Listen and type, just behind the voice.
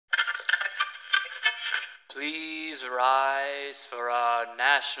Please rise for our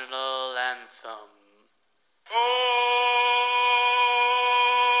national anthem.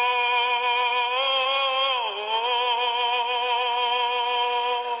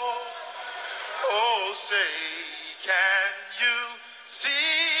 Oh, say, can you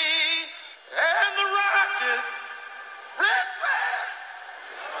see? And the rockets, red flag.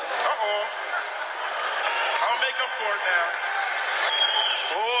 Uh-oh. I'll make up for it now.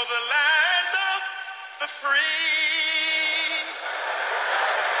 For the land of the free.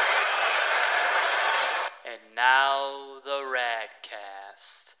 And now the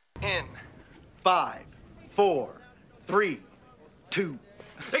RADcast. In 5, 4, 3, 2.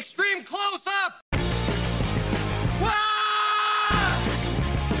 Extreme close up! Wah!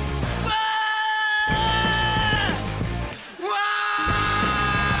 Wah! Wah!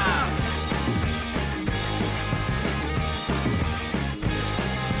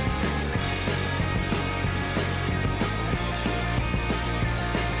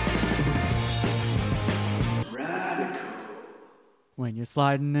 When you're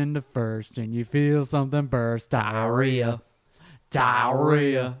sliding into first and you feel something burst, diarrhea.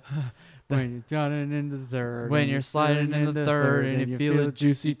 Diarrhea. When you're sliding into third. When you're sliding into third and you feel a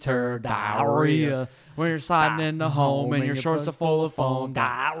juicy turd, diarrhea. When you're sliding into home and your shorts are full of foam,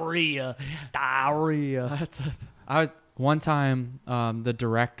 diarrhea. Diarrhea. One time, the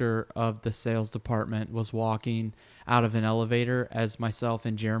director of the sales department was walking out of an elevator as myself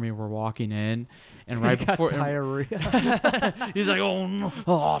and Jeremy were walking in, and right before diarrhea, he's like, "Oh no!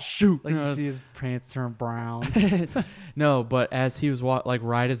 Oh shoot!" Like you see his pants turn brown. No, but as he was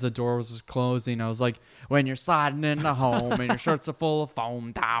right as the door was closing, I was like, "When you're sliding into home and your shorts are full of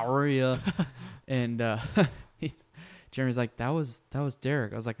foam, diarrhea," and Jeremy's like, that was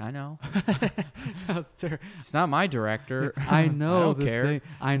Derek. I was like, I know. That was Derek. It's not my director. I know. I don't care.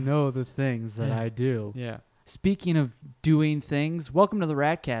 I know the things that I do. Yeah. Speaking of doing things, welcome to the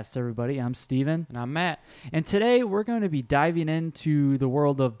RADcast, everybody. I'm Steven. And I'm Matt. And today we're going to be diving into the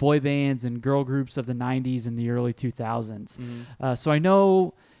world of boy bands and girl groups of the 90s and the early 2000s. Mm-hmm. So I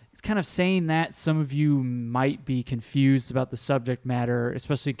know it's kind of saying that some of you might be confused about the subject matter,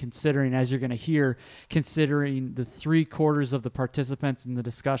 especially considering, as you're going to hear, considering the 3/4 of the participants in the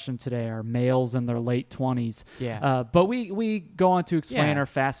discussion today are males in their late 20s. Yeah. But we go on to explain our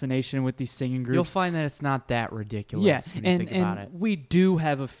fascination with these singing groups. You'll find that it's not that ridiculous when you think about it. We do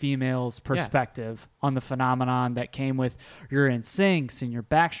have a female's perspective on the phenomenon that came with your NSYNCs and your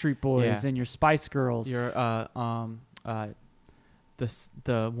Backstreet Boys and your Spice Girls. Your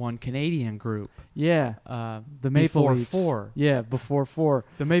the one Canadian group. Yeah. The Maple Before Leafs. 4. Yeah, before 4.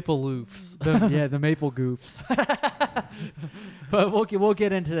 The Maple Loofs. The Maple Goofs. But we'll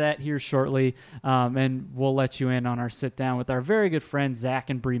get into that here shortly, and we'll let you in on our sit down with our very good friend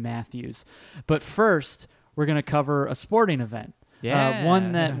Zach and Bre Mathews. But first, we're going to cover a sporting event. Yeah.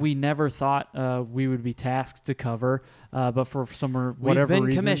 One that we never thought we would be tasked to cover, but for whatever We've been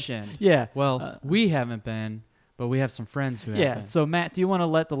reason. commissioned. Yeah. Well, we haven't been, but we have some friends who have been. So Matt, do you want to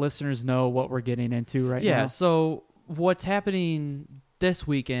let the listeners know what we're getting into right now? Yeah, so what's happening this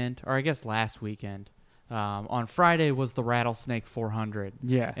weekend, or I guess last weekend, on Friday was the Rattlesnake 400.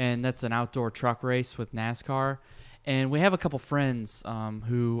 Yeah. And that's an outdoor truck race with NASCAR. And we have a couple friends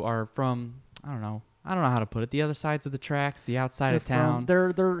who are from, I don't know how to put it, the other sides of the tracks, the outside of town.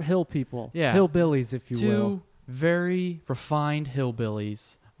 They're hill people. Yeah. Hillbillies, if you will. Two very refined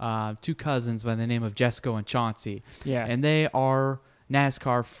hillbillies. Two cousins by the name of Jesco and Chauncey. Yeah. And they are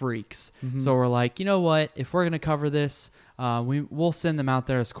NASCAR freaks. Mm-hmm. So we're like, you know what? If we're going to cover this, we'll send them out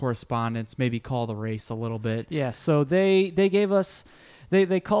there as correspondents, maybe call the race a little bit. Yeah, so they gave us,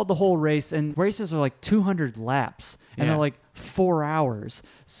 they called the whole race, and races are like 200 laps, and they're like 4 hours.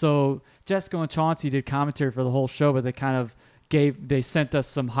 So Jesco and Chauncey did commentary for the whole show, but they kind of they sent us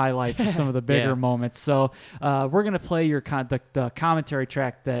some highlights of some of the bigger moments. So we're going to play the commentary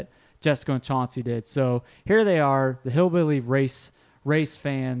track that Jesco and Chauncey did. So here they are, the hillbilly race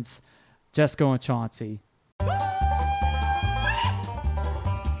fans, Jesco and Chauncey.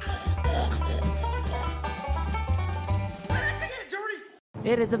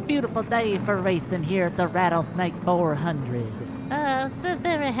 It is a beautiful day for racing here at the Rattlesnake 400. I'm so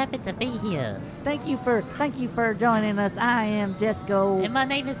very happy to be here. Thank you for joining us. I am Jesco. And my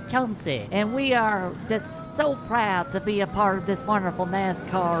name is Chauncey. And we are just so proud to be a part of this wonderful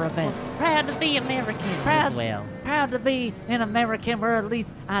NASCAR event. Proud to be American as well. Proud to be an American where at least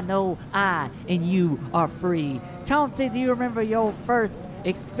I know I and you are free. Chauncey, do you remember your first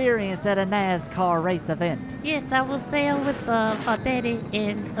experience at a NASCAR race event? Yes, I was there with my daddy,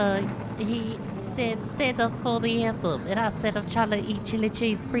 and he said, stand up for the anthem. And I said, I'm trying to eat chili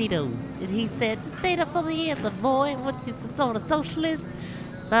cheese burritos. And he said, stand up for the anthem, boy. What is this sort of socialist?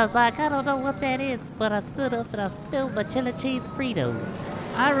 So I was like, I don't know what that is. But I stood up and I spilled my chili cheese burritos.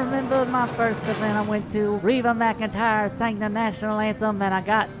 I remember my first event I went to. Reba McEntire sang the national anthem and I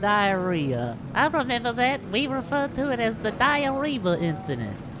got diarrhea. I remember that. We referred to it as the diarrhea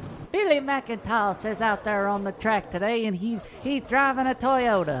incident. Billy McIntosh is out there on the track today, and he's driving a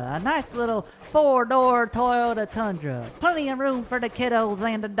Toyota, a nice little four-door Toyota Tundra. Plenty of room for the kiddos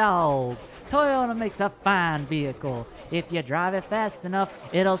and the dog. Toyota makes a fine vehicle. If you drive it fast enough,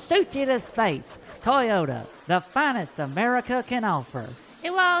 it'll shoot you to space. Toyota, the finest America can offer.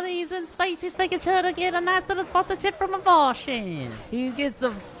 And while he's in space, he's making sure to get a nice little sponsorship from a Martian. He gets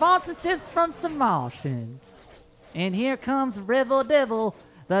some sponsorships from some Martians. And here comes Ribble Dibble.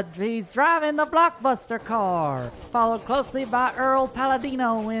 He's driving the Blockbuster car, followed closely by Earl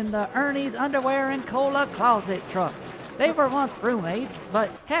Palladino in the Ernie's Underwear and Cola Closet truck. They were once roommates, but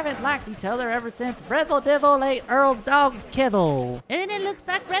haven't liked each other ever since Rebel Devil ate Earl's dog's kibble. And it looks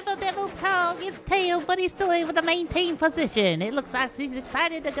like Rebel Devil's dog is tailed, but he's still able to maintain position. It looks like he's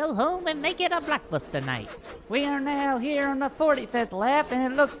excited to go home and make it a Blockbuster night. We are now here on the 45th lap,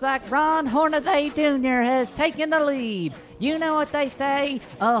 and it looks like Ron Hornaday Jr. has taken the lead. You know what they say,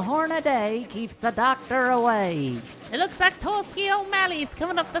 a horn a day keeps the doctor away. It looks like Torsky O'Malley's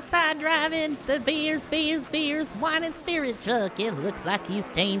coming up the side driving the beers, wine and spirit truck. It looks like he's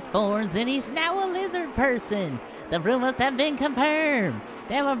changed forms and he's now a lizard person. The rumors have been confirmed.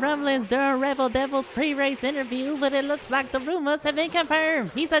 There were rumblings during Rebel Devil's pre-race interview, but it looks like the rumors have been confirmed.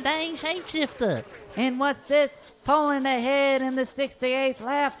 He's a dang shapeshifter. And what's this? Pulling ahead in the 68th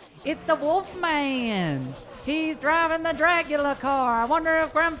lap, it's the Wolfman. He's driving the Dracula car. I wonder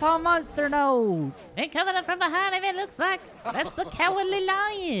if Grandpa Munster knows. And coming up from behind him, it looks like that's the Cowardly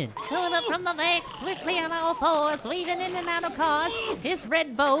Lion. Coming up from the back, swiftly on all fours, weaving in and out of cars. His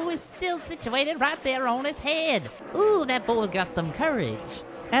red bow is still situated right there on his head. Ooh, that boy's got some courage.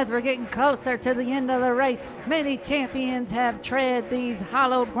 As we're getting closer to the end of the race, many champions have tread these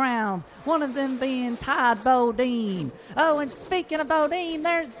hallowed grounds, one of them being Todd Bodine. Oh, and speaking of Bodine,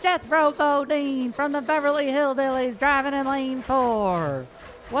 there's Jethro Bodine from the Beverly Hillbillies driving in lane 4.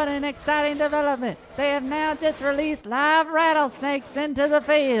 What an exciting development. They have now just released live rattlesnakes into the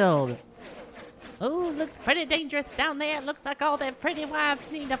field. Ooh, looks pretty dangerous down there. It looks like all their pretty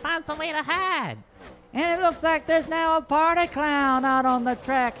wives need to find some way to hide. And it looks like there's now a party clown out on the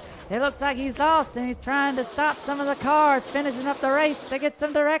track. It looks like he's lost and he's trying to stop some of the cars finishing up the race to get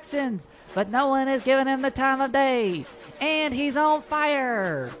some directions. But no one is giving him the time of day. And he's on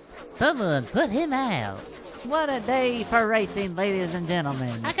fire. Someone put him out. What a day for racing, ladies and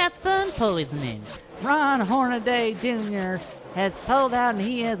gentlemen. I got sun poisoning. Ron Hornaday Jr. has pulled out and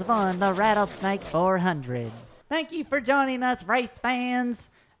he has won the Rattlesnake 400. Thank you for joining us, race fans.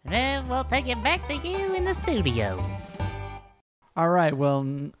 Then we'll take it back to you in the studio. All right, well,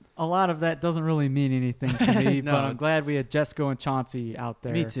 a lot of that doesn't really mean anything to me, No, but I'm it's- glad we had Jesco and Chauncey out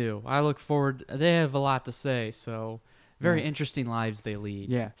there. Me too. I look forward. They have a lot to say, so very interesting lives they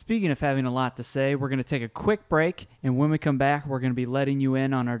lead. Yeah. Speaking of having a lot to say, we're going to take a quick break, and when we come back, we're going to be letting you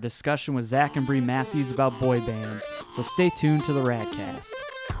in on our discussion with Zach and Bre Mathews about boy bands. So stay tuned to the RADcast.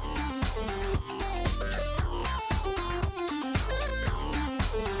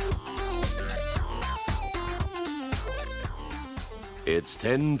 It's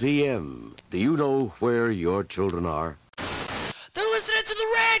 10 p.m. Do you know where your children are? They're listening to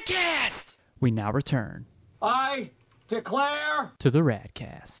the RADcast! We now return I declare to the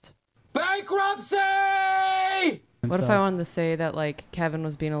RADcast. bankruptcy! What if I wanted to say that, like, Kevin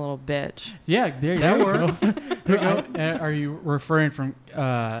was being a little bitch? Yeah, there That you works. go. Are you referring from to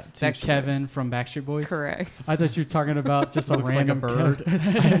Backstreet Kevin Boys. from Backstreet Boys? Correct. I thought you were talking about just a Looks like a random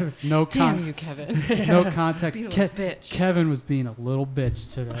bird. no Damn you, Kevin. no context. Being a little bitch. Kevin was being a little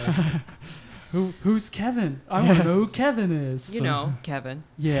bitch today. Who's Kevin? I want to know who Kevin is. You know, Kevin.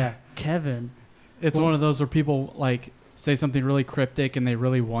 Yeah, Kevin. It's one of those where people like say something really cryptic and they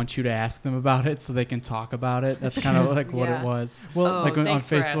really want you to ask them about it so they can talk about it. That's kind of like what Yeah. it was. Well, like thanks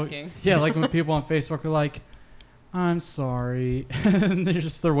for on Facebook. asking. Yeah, like when people on Facebook are like, "I'm sorry," and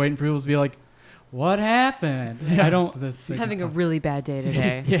they're waiting for people to be like, "What happened?" I don't. I'm having a really bad day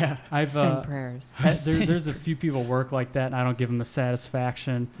today. Yeah, I've Send prayers. there's a few people work like that, and I don't give them the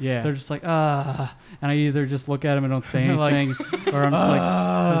satisfaction. Yeah. They're just like, and I either just look at them and don't say They're like, anything, or I'm just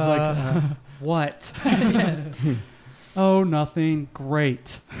like, what? Oh, nothing.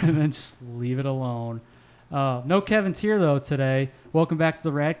 Great. And then just leave it alone. No Kevin's here, though, today. Welcome back to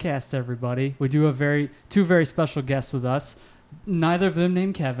the RADcast, everybody. We do have two very special guests with us. Neither of them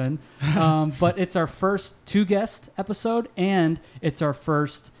named Kevin. But it's our first 2-guest episode, and it's our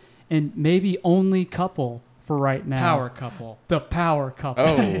first and maybe only couple for right now. Power couple. The power couple.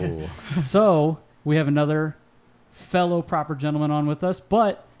 Oh. So we have another fellow proper gentleman on with us,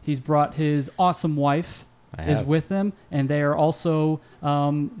 but he's brought his awesome wife is with him, and they are also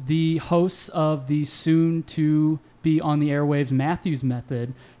the hosts of the soon to be on the airwaves Mathews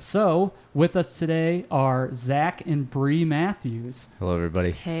Method. So with us today are Zach and Bre Mathews. Hello,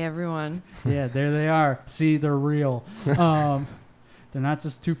 everybody. Hey, everyone. Yeah, there they are. See, they're real. They're not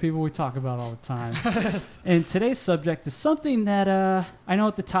just two people we talk about all the time. And today's subject is something that I know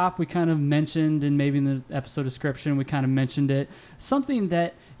at the top we kind of mentioned, and maybe in the episode description we kind of mentioned it. Something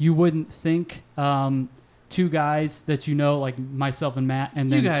that you wouldn't think two guys that you know, like myself and Matt, and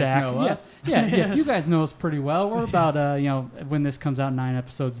then you guys Zach. know us. Yeah, you guys know us pretty well. We're about, when this comes out, 9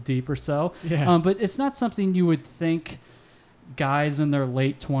 episodes deep or so. Yeah. But it's not something you would think guys in their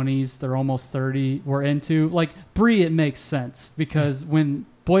late 20s, they're almost 30, were into. Like Bre, it makes sense because when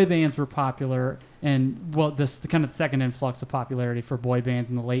boy bands were popular, and well, this kind of the second influx of popularity for boy bands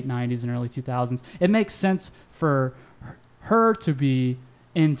in the late 90s and early 2000s, it makes sense for her to be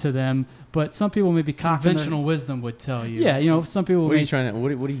into them. But some people may be conventional wisdom would tell you. Yeah, some people. What are you trying to?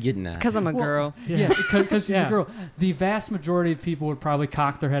 What are you getting at? Because I'm a girl. Yeah, because she's a girl. The vast majority of people would probably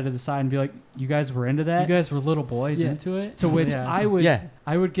cock their head to the side and be like, "You guys were into that? You guys were little boys into it?" To which I would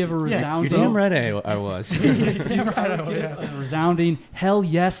give a resounding. You're damn right I was. A resounding hell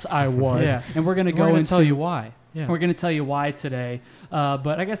yes, I was. Yeah. And we're gonna tell you why. Yeah. We're gonna tell you why today.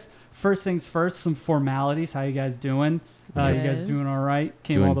 But I guess first things first, some formalities. How you guys doing? You guys doing all right?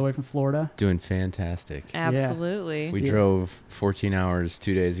 Came all the way from Florida. Doing fantastic. Absolutely. We drove 14 hours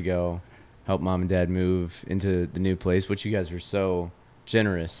 2 days ago, helped mom and dad move into the new place, which you guys were so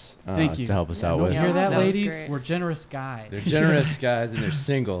generous Thank you. to help us out with. You hear that, ladies? Great. We're generous guys. They're generous guys, and they're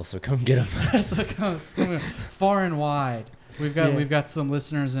single, so come get them. So come far and wide. We've got some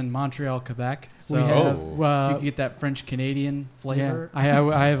listeners in Montreal, Quebec. So we have, if you can get that French Canadian flavor.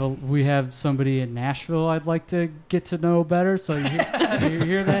 Yeah. we have somebody in Nashville I'd like to get to know better. So you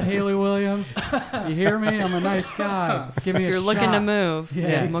hear that, Haley Williams? You hear me? I'm a nice guy. Give me if a you're shot. looking to move,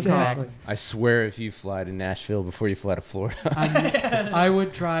 yeah, exactly. I swear, if you fly to Nashville before you fly to Florida, I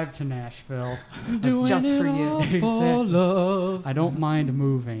would drive to Nashville just for you. For love. I don't mind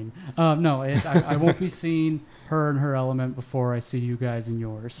moving. No, I won't be seeing her in her element before I see you guys in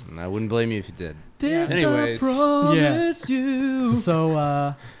yours. I wouldn't blame you if you did. This Anyways. I promise you.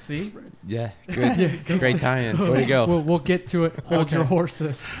 So, see? Yeah, good. Great tie-in. Way to go. We'll get to it. Hold your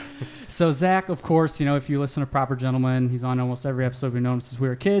horses. So Zach, of course, if you listen to Proper Gentleman, he's on almost every episode. We've known him since we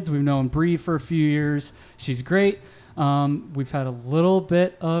were kids. We've known Bre for a few years. She's great. We've had a little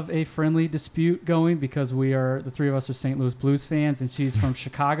bit of a friendly dispute going because the three of us are St. Louis Blues fans, and she's from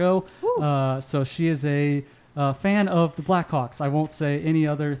Chicago. So she is a fan of the Blackhawks. I won't say any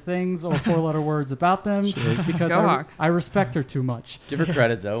other things or 4-letter words about them because I respect her too much. Give her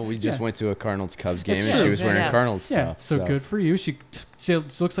credit, though. We just went to a Cardinals-Cubs game, and true. she was wearing Cardinals stuff. So good for you. She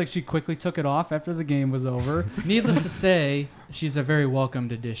looks like she quickly took it off after the game was over. Needless to say, she's a very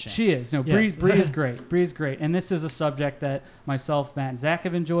welcomed addition. She is. No, Yes. Bre is great. Bre is great. And this is a subject that myself, Matt, and Zach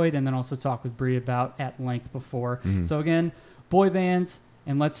have enjoyed, and then also talked with Bre about at length before. Mm-hmm. So again, boy bands,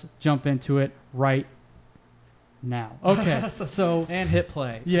 and let's jump into it right now. Okay. So and hit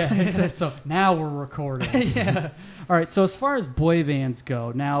play. Yeah. So now we're recording. Yeah. All right. So as far as boy bands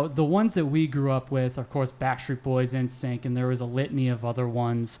go, now the ones that we grew up with, of course, Backstreet Boys, NSYNC, and there was a litany of other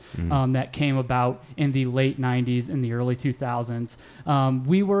ones that came about in the late 90s and the early 2000s.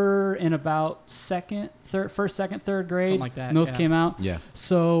 We were in about first, second, third grade. Something like that. And those came out. Yeah.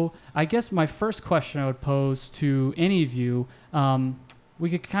 So I guess my first question I would pose to any of you, we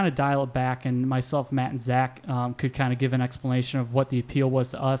could kind of dial it back, and myself, Matt, and Zach could kind of give an explanation of what the appeal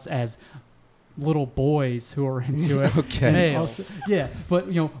was to us as little boys who are into it. Okay. Also, yeah, but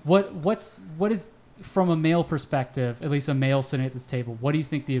what is from a male perspective, at least a male sitting at this table, what do you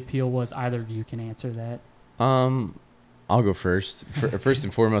think the appeal was? Either of you can answer that. I'll go first. First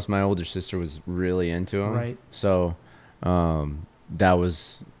and foremost, my older sister was really into them. Right. So, that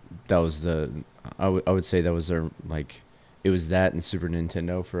was I would say that was their it was that and Super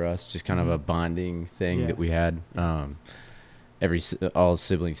Nintendo for us, just kind of a bonding thing that we had. All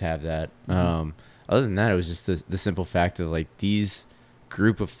siblings have that. Other than that, it was just the simple fact of these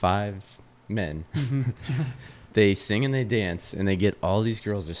group of 5 men. They sing and they dance, and they get all these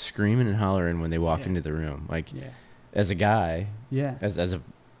girls just screaming and hollering when they walk into the room. As a guy, as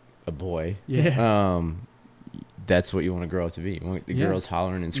a boy, that's what you want to grow up to be. You want the Yeah. girls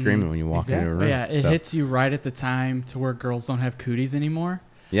hollering and screaming when you walk into a Exactly. room. Yeah, it So, hits you right at the time to where girls don't have cooties anymore.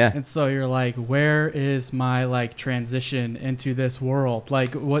 Yeah. And so you're like, where is my like transition into this world?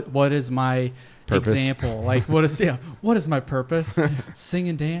 Like what is my Purpose. example? Like what is my purpose? Sing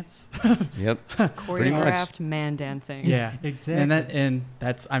and dance? Yep. Pretty much. Choreographed man dancing. Yeah. Exactly. And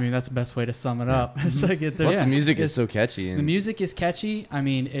that's that's the best way to sum it up. It's like Plus the music is so catchy. And the music is catchy. I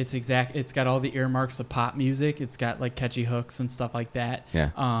mean, it's got all the earmarks of pop music. It's got like catchy hooks and stuff like that. Yeah.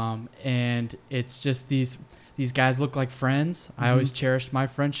 And it's just these guys look like friends. I always cherished my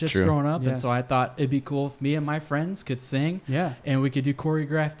friendships True. growing up, Yeah. and so I thought it'd be cool if me and my friends could sing. Yeah. And we could do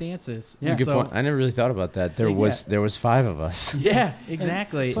choreographed dances. Yeah. Good So- point. I never really thought about that. There was 5 of us. Yeah,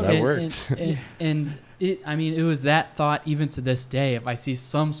 exactly. So that worked. And it was that thought even to this day. If I see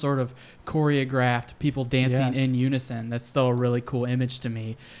some sort of choreographed people dancing Yeah. in unison, that's still a really cool image to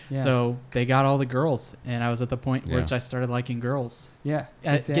me. Yeah. So they got all the girls, and I was at the point Yeah. which I started liking girls. Yeah.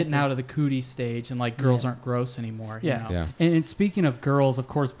 Getting out of the cootie stage, and like girls Yeah. aren't gross anymore. Yeah. You know? Yeah. And speaking of girls, of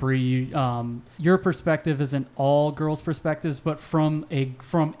course, Bre, your perspective isn't all girls' perspectives, but from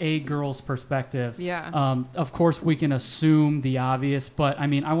a girl's perspective. Yeah. Of course, we can assume the obvious, but I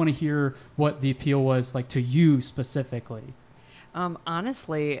mean, I want to hear what the appeal was like to you specifically.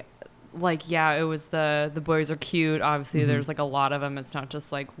 Honestly, like, yeah, it was the boys are cute. Obviously, Mhm. there's like a lot of them. It's not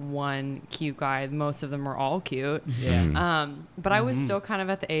just like one cute guy. Most of them are all cute. Yeah. Mhm. But I was still kind of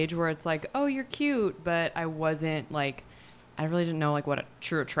at the age where it's like, oh, you're cute, but I wasn't like, I really didn't know like what a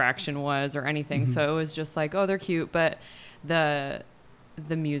true attraction was or anything. So it was just like, oh, they're cute, but the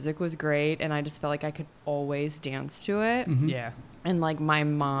music was great, and I just felt like I could always dance to it. Yeah. And like my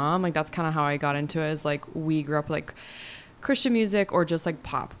mom, like that's kind of how I got into it. Is like we grew up like Christian music or just like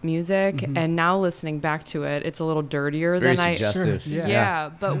pop music, and now listening back to it, it's a little dirtier Very than suggestive. Sure.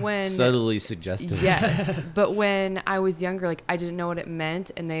 Yeah, but when Subtly suggestive. yes, but when I was younger, like I didn't know what it meant,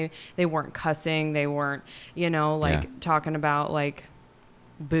 and they weren't cussing, they weren't like Yeah. talking about like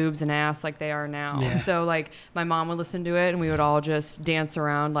boobs and ass like they are now. Yeah. So like my mom would listen to it, and we would all just dance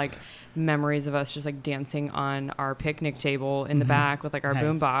around, like memories of us just like dancing on our picnic table in the back with like our Nice.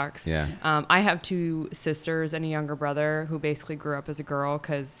 boombox. Yeah. I have 2 sisters and a younger brother who basically grew up as a girl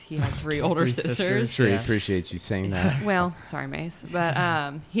because he had 3 older 3 sisters. sisters. Sure, he Yeah. appreciates you saying that. Well, sorry, Mace,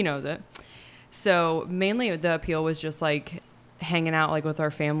 but he knows it. So mainly the appeal was just like hanging out like with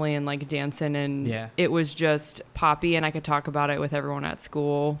our family and like dancing, and Yeah. it was just poppy, and I could talk about it with everyone at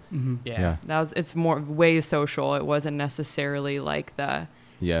school. Yeah. It's more way social. It wasn't necessarily like the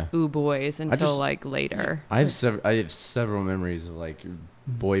Yeah. ooh boys until just- like later. I have several memories of like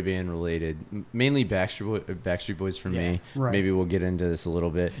boy band related, mainly Backstreet Boys for me. Right. Maybe we'll get into this a little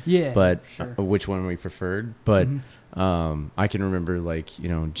bit. Yeah, But sure. which one we preferred. But I can remember like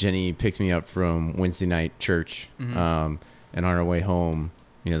Jenny picked me up from Wednesday night church, and on our way home,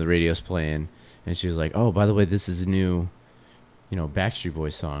 the radio's playing, and she was like, "Oh, by the way, this is a new, Backstreet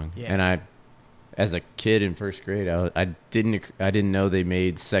Boys song." Yeah. And I, as a kid in first grade, I didn't know they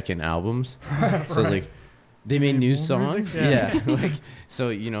made second albums. So I was like, they made new songs. Yeah. Yeah. Like, so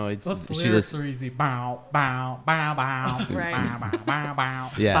it's Plus the she lyrics lis- are easy. Bow, bow, bow, bow. Right. Bow, bow, bow,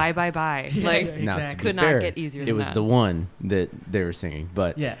 bow. Yeah. Bye bye bye. Like Now, to Exactly. be could not fair, get easier It than was that. the one that they were singing,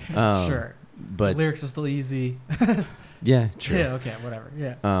 but Yes. Sure. But The lyrics are still easy. yeah, true. Yeah. Okay. Whatever.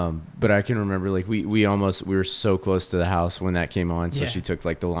 Yeah. But I can remember like we were so close to the house when that came on, so Yeah. she took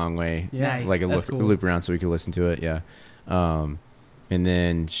like the long way, Nice. like a That's cool. loop around so we could listen to it. Yeah. And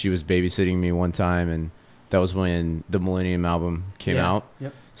then she was babysitting me one time, and that was when the Millennium album came Yeah. out.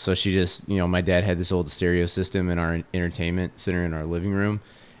 Yep. So she just, my dad had this old stereo system in our entertainment center in our living room,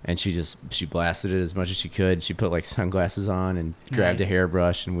 and she blasted it as much as she could. She put like sunglasses on and grabbed a Nice.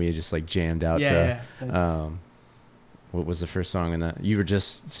 hairbrush, and we just like jammed out Yeah, to yeah, that's- what was the first song in that? You were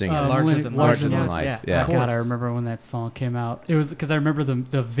just singing Larger Than Larger Life. Than Life. Yeah. Yeah. Of God, I course. remember when that song came out. It was because I remember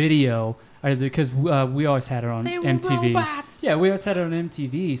the video because we always had it on MTV. robots. Yeah, we always had it on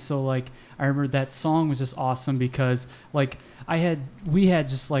MTV. So like I remember that song was just awesome because like we had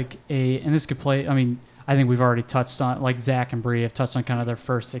just like and this could play. I mean, I think we've already touched on like Zach and Bre have touched on kind of their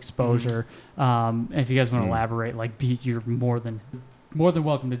first exposure. If you guys want to elaborate, like you're more than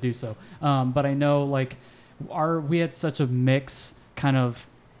welcome to do so. But I know like we had such a mix kind of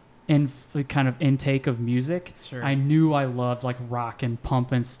intake of music. Sure. I knew I loved like rock and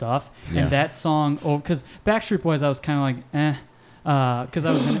pump and stuff. Yeah. And that song, because Backstreet Boys, I was kind of like, because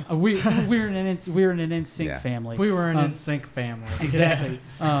I was we were in an NSYNC Yeah. family. We were an NSYNC family. Exactly.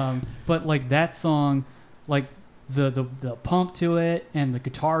 But like that song, like the pump to it and the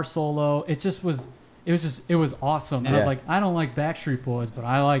guitar solo, it just was. it was awesome. And I was like, I don't like Backstreet Boys, but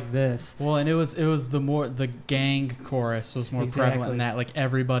I like this. Well, and it was the gang chorus was more prevalent in that, like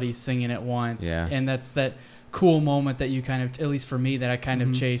everybody's singing at once. Yeah. And that's that cool moment that you kind of, at least for me, that I kind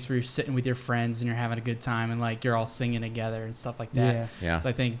of chase, where you're sitting with your friends and you're having a good time and like you're all singing together and stuff like that. Yeah. So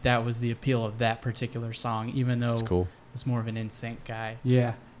I think that was the appeal of that particular song, even though It's cool. it was more of an NSYNC guy.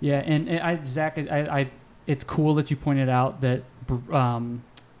 Yeah. Yeah. And Zach, it's cool that you pointed out that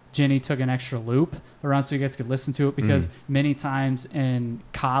Jenny took an extra loop around so you guys could listen to it, because many times in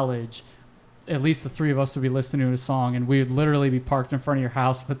college, at least the three of us would be listening to a song and we would literally be parked in front of your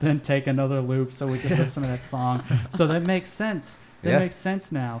house, but then take another loop so we could listen to that song. So that makes sense. That makes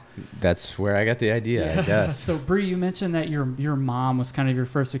sense now. That's where I got the idea, I guess. So Bre, you mentioned that your mom was kind of your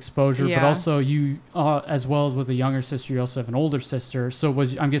first exposure, but also you, as well as with a younger sister, you also have an older sister. So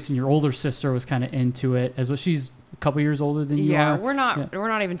I'm guessing your older sister was kind of into it as well. She's a couple years older than you are. We're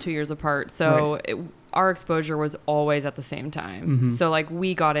not even 2 years apart. So our exposure was always at the same time. So like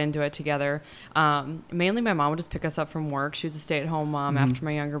we got into it together. Mainly my mom would just pick us up from work. She was a stay-at-home mom after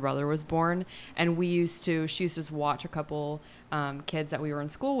my younger brother was born. And she used to just watch a couple kids that we were in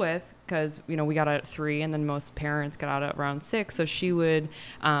school with, because, you know, we got out at 3 and then most parents got out at around 6. So she would,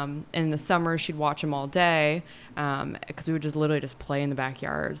 in the summer, she'd watch them all day, because we would just literally just play in the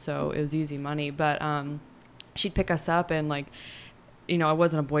backyard. So it was easy money. But she'd pick us up and like, you know, I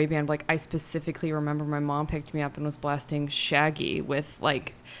wasn't a boy band, but like I specifically remember my mom picked me up and was blasting Shaggy with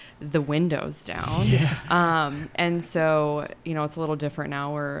like the windows down. And so, you know, it's a little different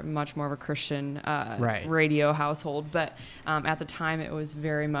now. We're much more of a Christian radio household. But at the time, it was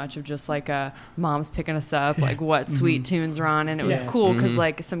very much of just like mom's picking us up, like what sweet tunes are on. And it was cool because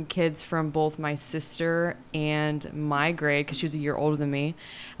like some kids from both my sister and my grade, because she was a year older than me,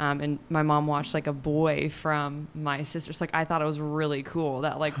 and my mom watched like a boy from my sister. So like I thought it was really cool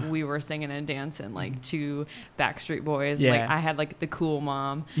that like we were singing and dancing like to Backstreet Boys. Like I had like the cool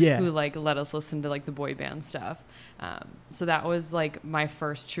mom who like let us listen to like the boy band stuff. So that was like my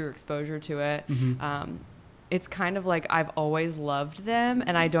first true exposure to it. It's kind of like I've always loved them,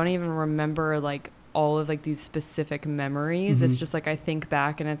 and I don't even remember like all of like these specific memories. It's just like I think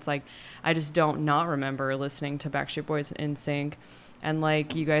back and it's like I just don't not remember listening to Backstreet Boys and NSYNC. And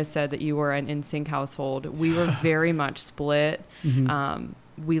like you guys said that you were an NSYNC household, we were very much split.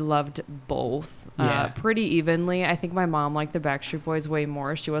 We loved both pretty evenly. I think my mom liked the Backstreet Boys way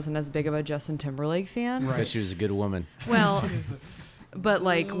more. She wasn't as big of a Justin Timberlake fan. Because she was a good woman. Well, but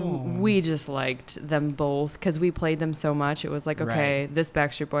like we just liked them both because we played them so much. It was like, okay, this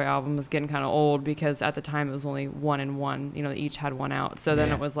Backstreet Boy album was getting kind of old because at the time it was only 1 and 1. You know, they each had one out. So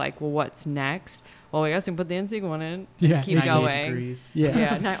then it was like, well, what's next? Well, I guess we can put the NSYNC one in. Keep going. Degrees. So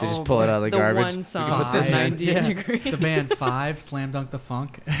just pull it out of the garbage. One song. Put this in. 98 degrees. The band 5, Slam Dunk the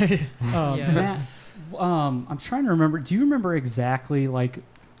Funk. Matt, I'm trying to remember. Do you remember exactly like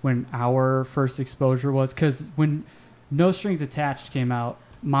when our first exposure was? Because when No Strings Attached came out,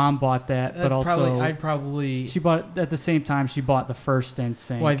 Mom bought that, but also she bought at the same time. She bought the first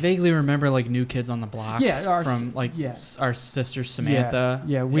NSYNC. Well, I vaguely remember like New Kids on the Block. From like our sister Samantha.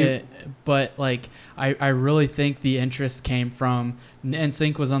 But like I really think the interest came from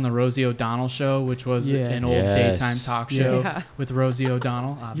NSYNC was on the Rosie O'Donnell show, which was an old daytime talk show with Rosie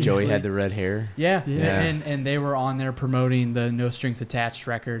O'Donnell. Obviously. Joey had the red hair. And they were on there promoting the No Strings Attached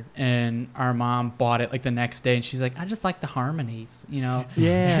record, and our mom bought it like the next day, and she's like, I just like the harmonies, you know.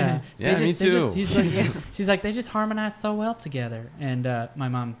 Me too. She's like, they just harmonize so well together, and my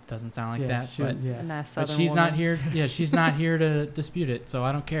mom doesn't sound like that, but she's not here. She's not here to dispute it, so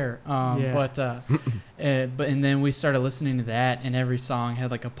I don't care. But and then we started listening to that, and every song had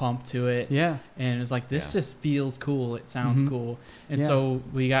like a pump to it. And it was like, this just feels cool. It sounds cool, and so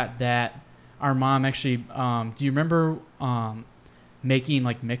we got that. Our mom actually, do you remember making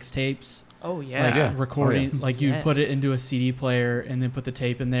like mixtapes? Oh yeah, like recording, like you put it into a CD player and then put the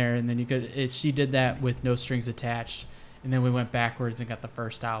tape in there, and then you could. She did that with No Strings Attached, and then we went backwards and got the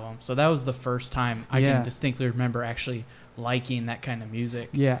first album. So that was the first time I can distinctly remember actually liking that kind of music.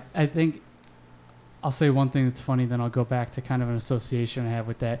 Yeah, I think I'll say one thing that's funny, then I'll go back to kind of an association I have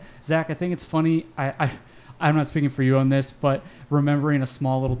with that. Zach, I think it's funny. I'm not speaking for you on this, but remembering a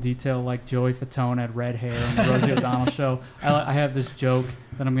small little detail like Joey Fatone had red hair on the Rosie O'Donnell show, I have this joke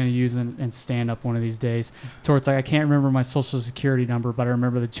that I'm going to use in stand-up one of these days. Towards like, I can't remember my social security number, but I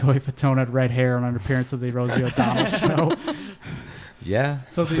remember that Joey Fatone had red hair on an appearance of the Rosie O'Donnell show.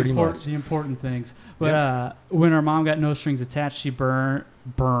 So the important things. But when our mom got No Strings Attached, she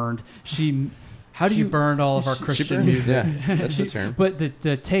burned. She burned all of our Christian music. That's the term. But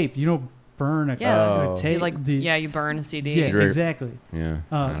the tape, you know, burn a, Yeah. a tape. You burn a CD. Yeah, exactly. Yeah.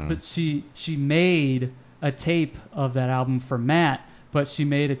 But she made a tape of that album for Matt, but she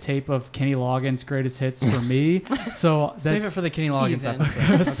made a tape of Kenny Loggins' greatest hits for me. So Save it for the Kenny Loggins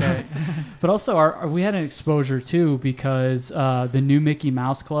episode. Okay. But also, we had an exposure too because the new Mickey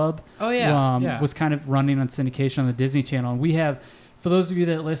Mouse Club was kind of running on syndication on the Disney Channel. And we have, for those of you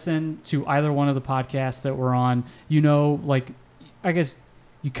that listen to either one of the podcasts that we're on, I guess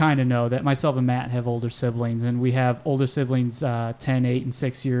you kind of know that myself and Matt have older siblings, and we have older siblings 10, 8, and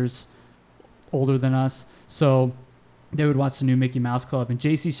 6 years older than us. So they would watch the new Mickey Mouse Club, and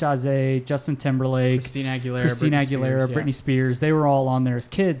JC Chazé, Justin Timberlake, Christina Aguilera, Britney Spears, they were all on there as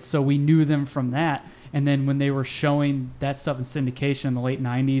kids, so we knew them from that. And then when they were showing that stuff in syndication in the late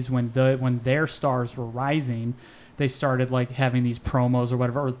 90s, when their stars were rising, they started having these promos or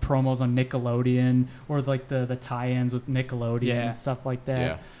whatever, or promos on Nickelodeon, or the tie-ins with Nickelodeon and stuff like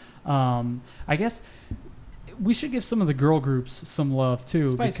that. Yeah. I guess we should give some of the girl groups some love too.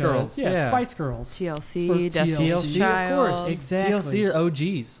 Spice Girls. Yeah, Spice Girls. TLC, Destiny's Child. Of course. Exactly. TLC are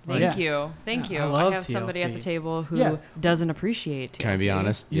OGs. Thank you. I love have TLC. somebody at the table who doesn't appreciate TLC. Can I be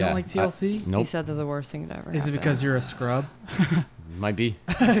honest? You don't like TLC? Nope. He said they're the worst thing to ever Is it because you're a scrub? Might be.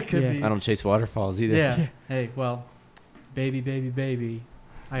 It could be. I don't chase waterfalls either. Yeah. Hey, well, baby.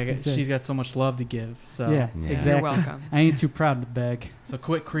 She's got so much love to give. So exactly. You're welcome. I ain't too proud to beg. So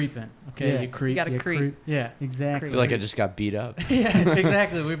quit creeping. Okay, Yeah. you creep. You gotta creep. Yeah, Exactly. I feel like I just got beat up. yeah,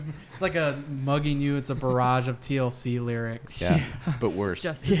 exactly. It's like a mugging you. It's a barrage of TLC lyrics. Yeah, but worse.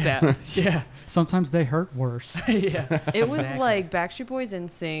 Just as bad. Yeah. Sometimes they hurt worse. yeah. It was like Backstreet Boys in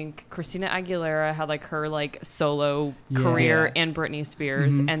sync. Christina Aguilera had her solo career, and Britney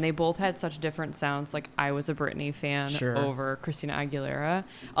Spears, and they both had such different sounds. I was a Britney fan over Christina Aguilera,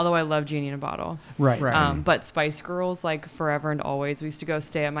 although I love Genie in a Bottle. Right. But Spice Girls, forever and always. We used to go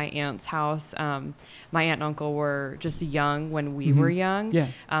stay at my aunt's house. My aunt and uncle were just young when we were young. Yeah.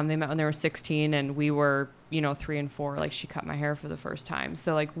 They met when they were 16, and we were 3 and 4. She cut my hair for the first time,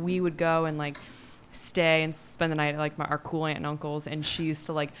 so we would go and stay and spend the night at our cool aunt and uncles, and she used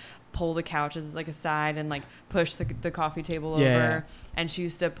to pull the couches aside and push the coffee table over, and she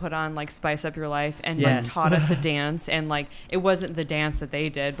used to put on Spice Up Your Life and taught us a dance, and it wasn't the dance that they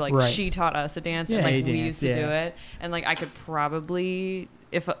did, but she taught us a dance, and we used to do it, and I could probably,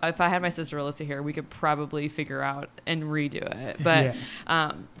 if I had my sister Alyssa here, we could probably figure out and redo it, but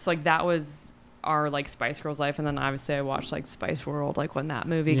so that was our Spice Girls life. And then obviously I watched Spice World when that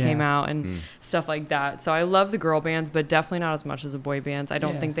movie came out and stuff like that. So I love the girl bands, but definitely not as much as the boy bands. I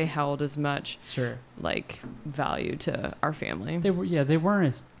don't think they held as much value to our family. They weren't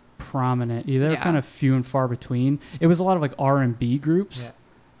as prominent either. They were kind of few and far between. It was a lot of R&B groups.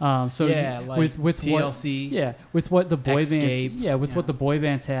 So with TLC, with what the boy Escape, bands, what the boy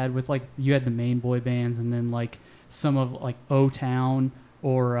bands had, with you had the main boy bands, and then some of O-Town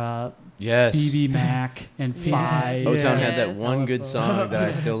or BB Mac and Five. O-Town had that one good song that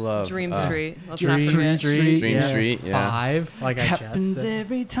I still love. Dream Street. Dream Street. Five. I Happens just said.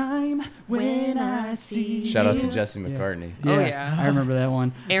 every time when I see. Shout out to Jesse McCartney. Oh yeah, I remember that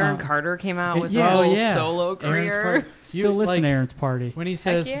one. Aaron Carter came out with his whole solo career. Still listen to Aaron's Party. When he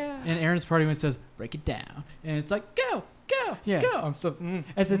says, in Aaron's Party, when he says, break it down. And it's go, go. I'm so,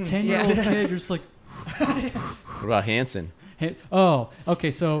 as a 10-year-old kid, you're just What about Hanson? Oh,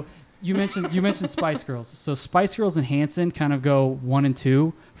 okay. So you mentioned Spice Girls. So Spice Girls and Hanson kind of go 1 and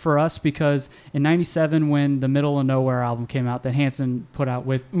 2 for us, because in '97, when the Middle of Nowhere album came out that Hanson put out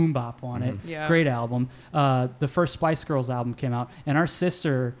with Bop on it, great album. The first Spice Girls album came out, and our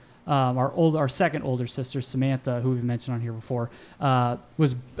sister, our second older sister, Samantha, who we've mentioned on here before,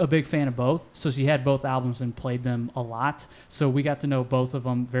 was a big fan of both. So she had both albums and played them a lot. So we got to know both of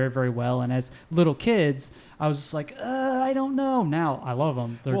them very, very well. And as little kids, I was just I don't know. Now I love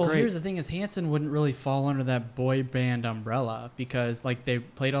them. They're great. Here's the thing: is Hanson wouldn't really fall under that boy band umbrella, because they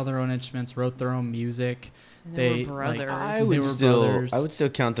played all their own instruments, wrote their own music. And they were brothers. I would still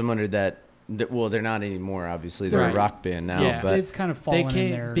count them under that. Well, they're not anymore. Obviously, they're a rock band now. Yeah, but they've kind of fallen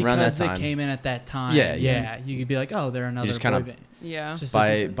in there because they came in at that time. Yeah. You could be like, oh, they're another boy band. Yeah.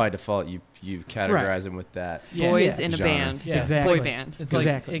 By default, you categorize them with that. Boys in a genre. band. Yeah. Exactly. Boy band. It's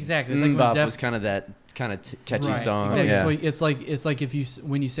exactly. Exactly. It's Bop was kind of that catchy song. Exactly. Yeah. It's like if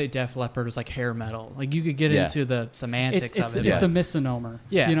when you say Def Leppard, it's like hair metal. You could get into the semantics of it. It's a misnomer.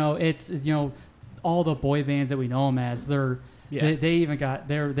 Yeah. It's all the boy bands that we know them as, they're Yeah. They even got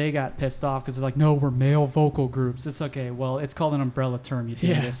they got pissed off because they're like, no, we're male vocal groups. It's okay. Well, it's called an umbrella term, you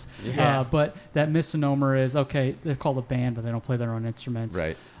dingus. Yeah. But that misnomer is, okay, they're called a band, but they don't play their own instruments.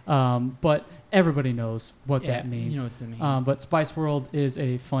 Right. But everybody knows what Yeah, that means. you know what that means. But Spice World is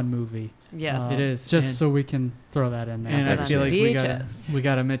a fun movie. Yes. It is. Just And- so we can throw that in there. And I on feel like VHS. we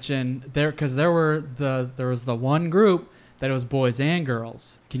gotta mention there because there was the one group that it was boys and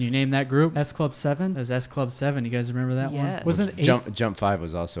girls. Can you name that group? S Club 7? It was S Club 7. You guys remember that one? Yes. Wasn't it Jump 5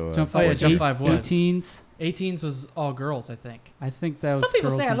 was also. Jump Oh, yeah, 5? Jump 5 was. 18s? 18s was all girls, I think. I think that was Some people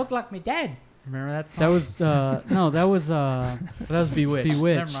girls say I and- look like my dad. Remember that song? That was no, that was that was Bewitched.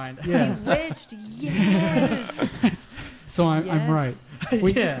 Bewitched. Never mind. Yeah. Bewitched, yes. So I'm right.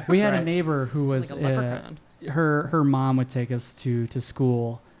 We Yeah, we had a right. neighbor who was like a leprechaun. her mom would take us to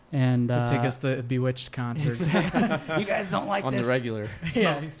school and Take us to Bewitched concerts. you guys don't like on this. the regular.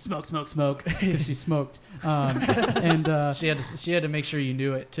 Smoke because she smoked. And She had to make sure you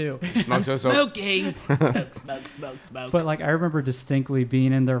knew it too. Smoke. Smoking. Smoke. but like I remember distinctly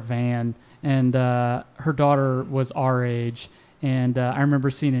being in their van and her daughter was our age and I remember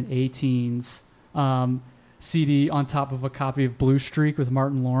seeing an 18s CD on top of a copy of Blue Streak with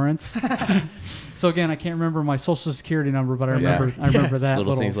Martin Lawrence. So again, I can't remember my social security number, but I remember I remember that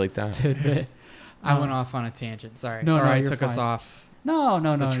Little little things like that. tidbit. I went off on a tangent. Sorry. No, Or no, I you're took us fine. off. No,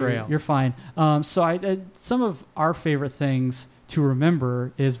 The trail. You're fine. So I some of our favorite things to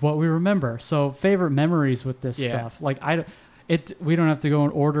remember is what we remember. So favorite memories with this Yeah. stuff. Like we don't have to go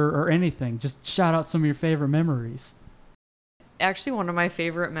in order or anything. Just shout out some of your favorite memories. Actually, one of my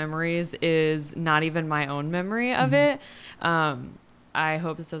favorite memories is not even my own memory of it. I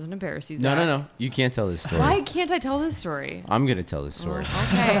hope this doesn't embarrass you, Zach. No. You can't tell this story. Why can't I tell this story? I'm gonna tell this story.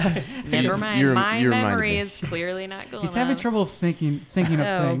 Okay, never mind. you My reminded memory me. is clearly not good He's having trouble thinking of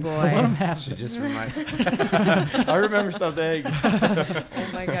Oh, things. So boy. let him have Should this. just remind. I remember something. Oh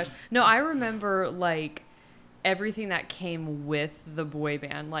my gosh. No, I remember like everything that came with the boy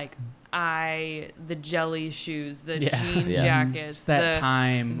band. Like the jelly shoes, the jean Yeah. jackets, It's that the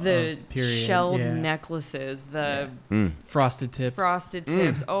time the period. shelled yeah. necklaces, the Frosted tips. frosted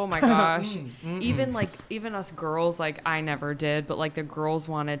tips. Oh my gosh. Even us girls, like I never did, but like the girls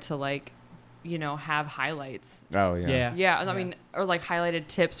wanted to like, have highlights. Oh yeah. Yeah, I mean, or like highlighted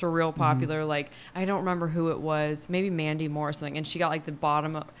tips were real popular. Like I don't remember who it was, maybe Mandy Moore or something, and she got like the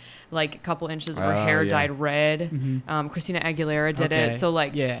bottom, like a couple inches of her hair dyed red. Christina Aguilera did Okay. it, so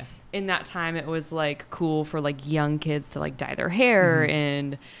like Yeah. in that time it was like cool for like young kids to like dye their hair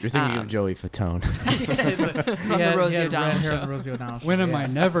and You're thinking of Joey Fatone. from the Rosie O'Donnell show. Rosie O'Donnell show. When am yeah. I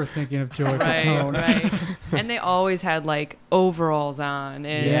never thinking of Joey Fatone? Right. And they always had like overalls on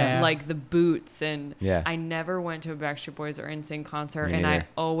and Yeah. like the boots and Yeah. I never went to a Backstreet Boys or NSYNC concert Me and I neither.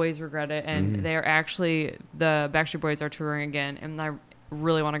 always regret it. And they're actually the Backstreet Boys are touring again and I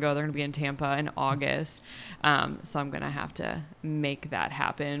really want to go. They're going to be in Tampa in August. So I'm going to have to make that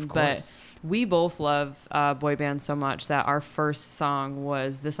happen. But we both love boy bands so much that our first song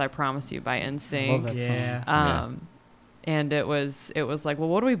was This I Promise You by NSYNC. Love that Yeah. And it was like, well,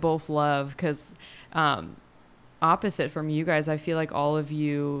 what do we both love? Because opposite from you guys, I feel like all of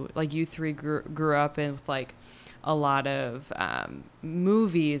you, like you three grew up in with like a lot of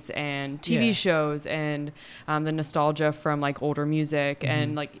movies and TV Yeah. shows and the nostalgia from like older music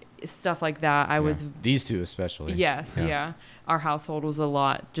and like stuff like that. I was These two especially. Yes, yeah. Our household was a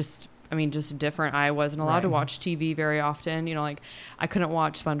lot just different. I wasn't allowed to watch TV very often. Like I couldn't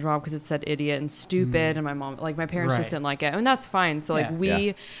watch SpongeBob because it said idiot and stupid and my parents just didn't like it. And that's fine. So like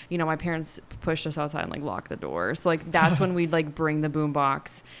my parents pushed us outside and like locked the door. So like that's when we'd like bring the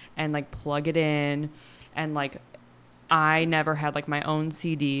boombox and like plug it in and like I never had like my own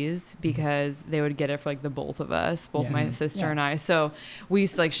CDs because they would get it for like the both of us, both my sister and I. So we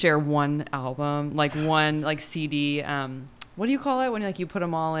used to like share one album, like one like CD. What do you call it when like you put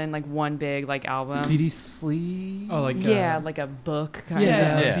them all in like one big like album? CD sleeve. Oh, like like a book kind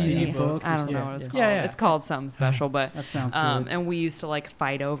yeah, of. CD book. I don't know what it's called. Yeah. It's called something special, but That sounds good. and we used to like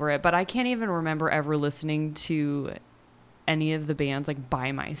fight over it. But I can't even remember ever listening to any of the bands like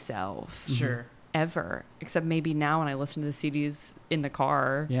by myself. Sure. Ever, except maybe now when I listen to the CDs in the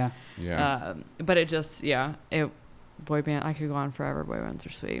car. Yeah. Yeah. But it just, boy band, I could go on forever. Boy bands are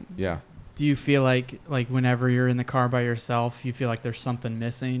sweet. Yeah. Do you feel like whenever you're in the car by yourself, you feel like there's something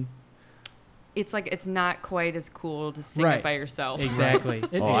missing? It's like, it's not quite as cool to sing it by yourself. Exactly.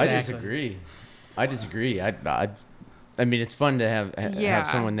 I disagree. I mean, it's fun to have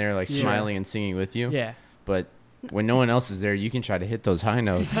someone there like smiling and singing with you. Yeah. But when no one else is there, you can try to hit those high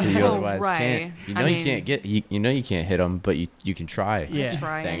notes that you otherwise can't. You can't get. You know you can't hit them, but you can try. Yeah.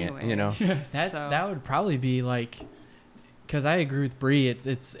 Try Dang anyway. it. You know. That would probably be like, because I agree with Bree.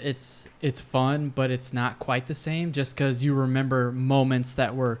 It's fun, but it's not quite the same. Just because you remember moments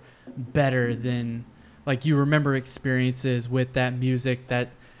that were better than, like, you remember experiences with that music that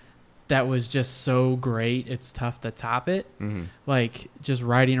was just so great. It's tough to top it. Mm-hmm. Like just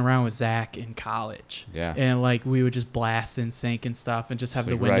riding around with Zach in college. Yeah. And like we would just blast in sync and stuff, and just have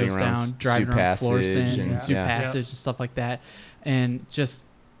It's the like windows riding around down, driving Sioux around Florissant Passage and and- Sioux yeah. Passage and stuff like that, and just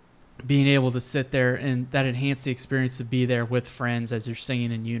being able to sit there, and that enhanced the experience to be there with friends as you're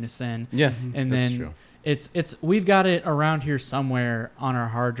singing in unison. Yeah, and that's then true. it's we've got it around here somewhere on our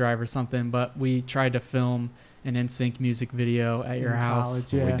hard drive or something, but we tried to film an NSYNC music video at your In house.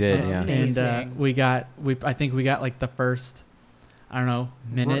 college, yeah. We did, yeah. And Amazing. I think we got like the first, I don't know,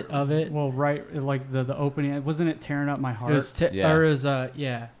 minute of it. Well, right, like the opening, wasn't it Tearing Up My Heart? It was, Yeah. or it was,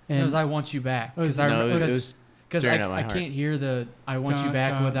 yeah. It was I Want You Back. It was- No, it was Because Tearing Up My I Heart. can't hear the I Want You Dun, Back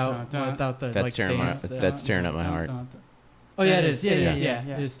dun, without dun, dun. without the That's like tearing my dance. that's tearing up my heart. Oh yeah, it Yeah, is. It is. Yeah,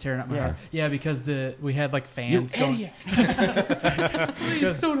 yeah. it was Tearing Up My Yeah. Heart. Yeah, because we had like fans going.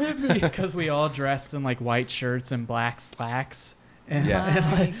 Please don't hit me. Because we all dressed in like white shirts and black slacks. And, Yeah. and, Oh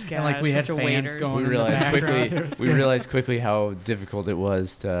like, my and like we gosh, had bunch of fans waiters. going. We in the realized background. quickly. We realized quickly how difficult it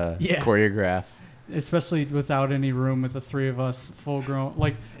was to Yeah. choreograph. Especially without any room with the three of us full grown.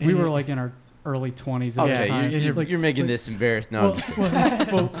 Like, we And were you- like in our early 20s at the Okay, time. you're making this embarrassed. No,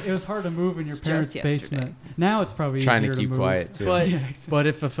 Well, it was hard to move in your Just parents' yesterday. basement. Now it's probably trying easier to keep move. quiet too. But Yeah, exactly. but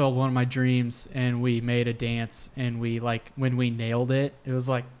it fulfilled one of my dreams, and we made a dance, and we like when we nailed it, it was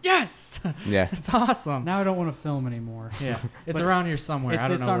like yes, yeah, it's awesome. Now I don't want to film anymore. Yeah, it's But around here somewhere. I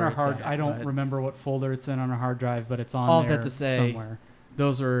don't It's know on where our it's hard. at, I don't but remember what folder it's in on our hard drive, but it's on All there that to say, somewhere.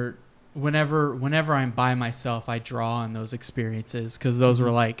 those are whenever I'm by myself, I draw on those experiences because those were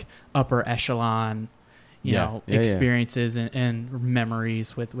like upper echelon, you Yeah. know, Yeah, yeah. experiences and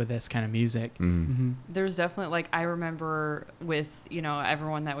memories with this kind of music. Mm. There's definitely like I remember with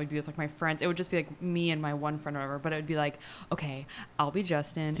everyone that would be with like my friends. It would just be like me and my one friend or whatever. But it would be like, okay, I'll be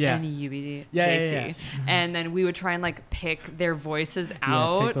Justin Yeah. and you be Yeah, yeah, JC, yeah. and then we would try and like pick their voices take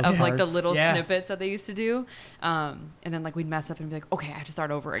out those of like the parts. little Yeah. snippets that they used to do, and then like we'd mess up and be like, okay, I have to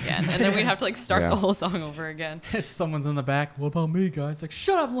start over again, and then we'd have to like start Yeah. the whole song over again. It's someone's in the back. What about me, guys? Like,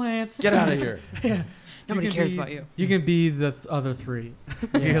 shut up, Lance. Get out of here. Yeah. Nobody can cares be- about you. You can be the other three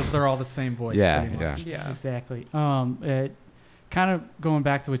because they're all the same voice. Yeah, pretty much. yeah. Yeah. Exactly. It kind of going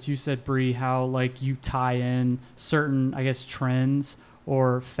back to what you said, Bree, how like you tie in certain, I guess, trends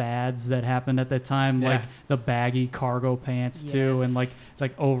or fads that happened at that time, Yeah. like the baggy cargo pants too, and Yes.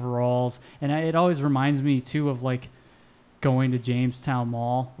 like overalls. And it always reminds me too of like going to Jamestown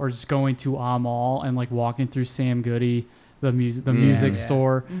Mall or just going to a mall and like walking through Sam Goody, the music Yeah.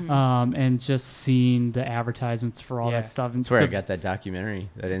 store, Mhm. and just seeing the advertisements for all Yeah. that stuff. And That's where I the- got that documentary.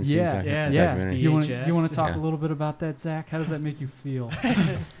 That NSYNC Yeah, yeah, documentary. You want VHS. to talk Yeah. a little bit about that, Zach? How does that make you feel?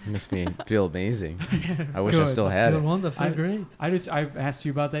 It makes me feel amazing. I wish I Good. still had it. Wonderful. Great. I asked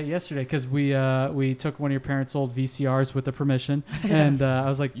you about that yesterday because we took one of your parents' old VCRs with the permission, and I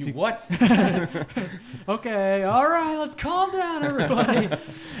was like, What? okay, all right, let's calm down, everybody.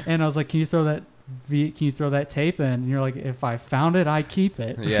 And I was like, can you throw that tape in? And you're like, if I found it, I keep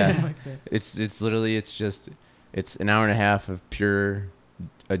it. Yeah. Like that. It's literally it's an hour and a half of pure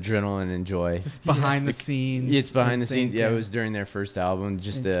adrenaline and joy. Just behind the scenes. It's behind the scenes. NSYNC, Yeah, it was during their first album,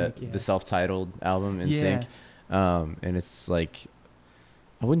 just NSYNC, the yeah. the self-titled album in Yeah. sync. And it's like,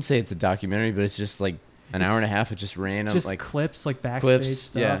 I wouldn't say it's a documentary, but it's just like an hour and a half of just random Just like clips, like backstage clips.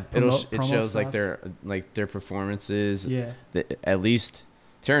 stuff. Yeah, it promo shows like stuff. their performances. Yeah. At least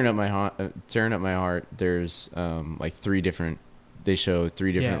tearing up my heart. There's like they show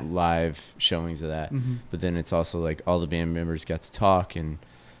three different live showings of that. Mhm. But then it's also like all the band members got to talk, and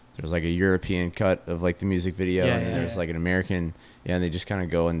there was like a European cut of like the music video, Yeah, and then yeah, there's yeah. like an American. Yeah, and they just kind of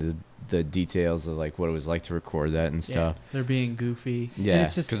go into the details of like what it was like to record that and stuff. They're being goofy. Yeah,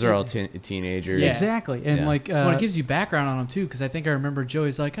 it's just- because they're all teenagers. Yeah. Exactly. And Yeah. like, Well, it gives you background on them too, because I think I remember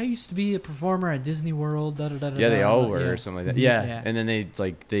Joey's like, I used to be a performer at Disney World. Da, da, da, da, Yeah, they da, all da. were Yeah. or something like that. Yeah. Yeah. And then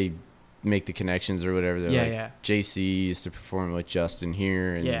they make the connections or whatever. They're Yeah, like, yeah. JC used to perform with Justin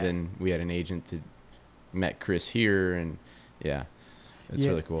here, and Yeah. then we had an agent that met Chris here, and yeah, it's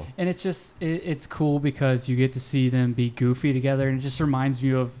Yeah. really cool. And it's just it's cool because you get to see them be goofy together, and it just reminds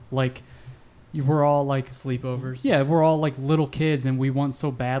you of like we're all like Sleepovers. yeah, we're all like little kids, and we want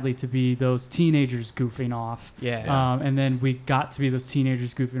so badly to be those teenagers goofing off. Yeah. And then we got to be those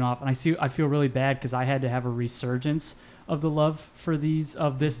teenagers goofing off, and I feel really bad because I had to have a resurgence of the love for this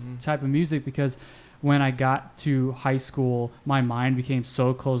type of music because when I got to high school, my mind became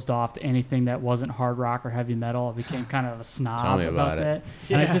so closed off to anything that wasn't hard rock or heavy metal. I became kind of a snob Tell me about it.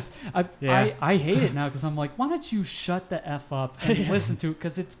 that. And I hate it now because I'm like, why don't you shut the F up and listen to it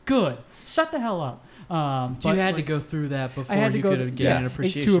because it's good. Shut the hell up. But you had to go through that before you could get an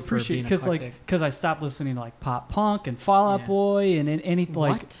appreciation to appreciate for being eclectic. because I stopped listening to like pop punk and Fall Out Boy and any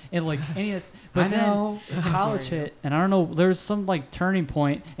like and like any of this. But I then know. college hit, and I don't know. There's some like turning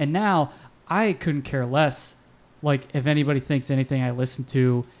point, and now I couldn't care less. Like if anybody thinks anything I listen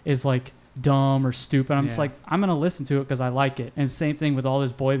to is like dumb or stupid, I'm just like, I'm gonna listen to it because I like it. And same thing with all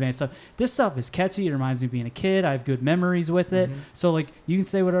this boy band stuff. This stuff is catchy. It reminds me of being a kid. I have good memories with it. So like you can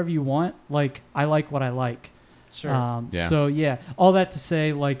say whatever you want. Like I like what I like. Sure. So yeah, all that to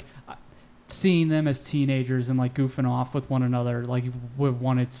say, like seeing them as teenagers and like goofing off with one another, like we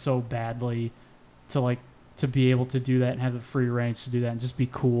wanted so badly to be able to do that and have the free range to do that and just be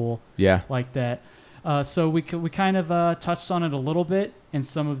cool. Yeah. Like that. So we kind of touched on it a little bit in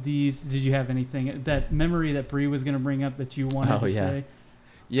some of these. Did you have anything, that memory that Bre was going to bring up that you wanted to say?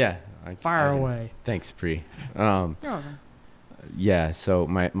 Yeah. Fire away. Thanks, Bre. Yeah, so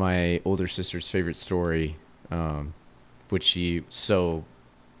my older sister's favorite story, which she so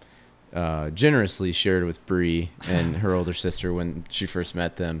generously shared with Bre and her older sister when she first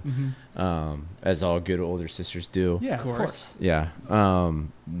met them, as all good older sisters do. Yeah, of course. Yeah.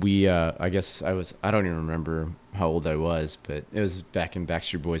 We, I guess I don't even remember how old I was, but it was back in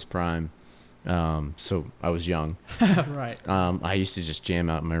Backstreet Boys' prime. So I was young. Right. I used to just jam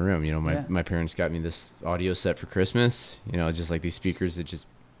out in my room. You know, my parents got me this audio set for Christmas, you know, just like these speakers that just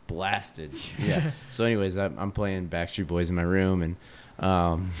blasted. Yeah. So anyways, I'm playing Backstreet Boys in my room,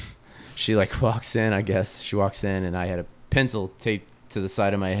 and she like walks in, I guess. She walks in, and I had a pencil taped to the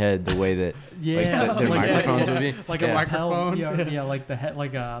side of my head the way that their microphones would be. Like a microphone? Yeah, like the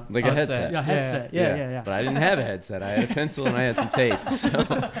like a headset. Yeah, headset. Yeah. But I didn't have a headset. I had a pencil and I had some tape. So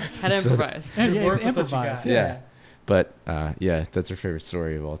had to improvise. Improvise. Yeah. But that's her favorite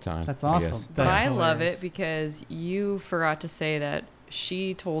story of all time. That's awesome. But I hilarious. love it because you forgot to say that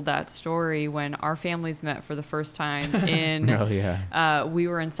she told that story when our families met for the first time in we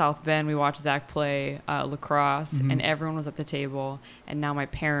were in South Bend. We watched Zach play lacrosse, and everyone was at the table, and now my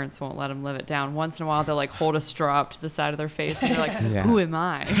parents won't let them live it down. Once in a while they'll like hold a straw up to the side of their face and they're like, who am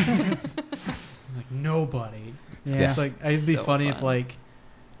I? Like nobody. It's like it'd be So funny fun. if like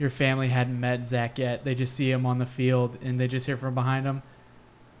your family hadn't met Zach yet. They just see him on the field and they just hear from behind him,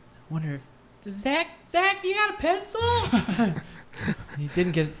 I wonder if Zach, do you got a pencil? He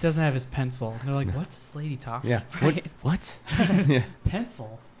doesn't have his pencil. And they're like, what's this lady talking? Yeah. Right. What?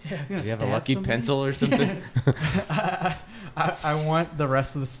 Pencil. Yeah. Do you have a lucky pencil or something? I want the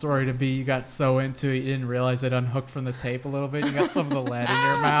rest of the story to be you got so into it you didn't realize it unhooked from the tape a little bit. You got some of the lead in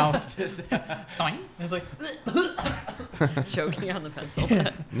your mouth. Just doink. It's like Choking on the pencil.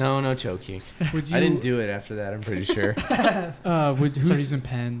 No choking. I didn't do it after that, I'm pretty sure. start using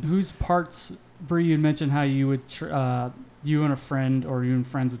pens. Whose parts, Bre, you mentioned how you would, you and a friend or you and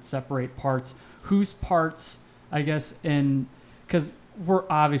friends would separate parts. Whose parts, I guess, because we're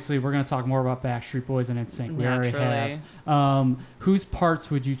going to talk more about Backstreet Boys and NSYNC. We already have. Whose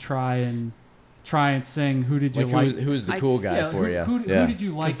parts would you try and sing? Who did you like? Who's the cool guy for you? Who did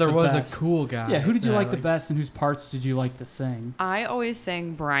you like? Because there was a cool guy. Yeah, who did you like the best, and whose parts did you like to sing? I always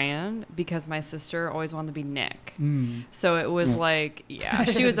sang Brian because my sister always wanted to be Nick. So it was like,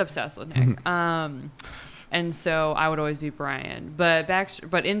 she was obsessed with Nick. And so I would always be Brian. But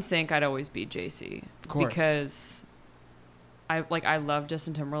NSYNC, I'd always be JC. Of course. Because I love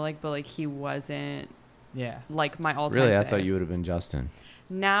Justin Timberlake, but like he wasn't like my all-time Really? I fave. thought you would have been Justin.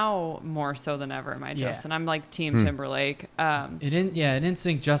 Now more so than ever am I Justin. I'm like Team Timberlake. In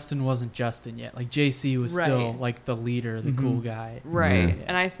NSYNC, Justin wasn't Justin yet. Like JC was still like the leader, the cool guy. Right.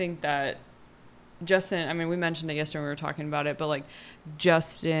 And I think that Justin, I mean, we mentioned it yesterday when we were talking about it, but like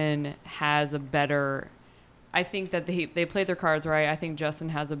Justin has a better, I think that they played their cards right. I think Justin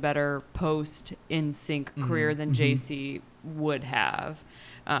has a better post NSYNC career than JC would have.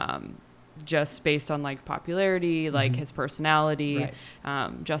 Just based on like popularity, like his personality.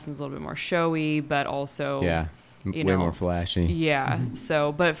 Right. Justin's a little bit more showy, but also way more flashy. Yeah.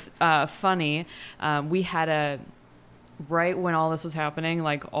 So, but funny, we had right when all this was happening,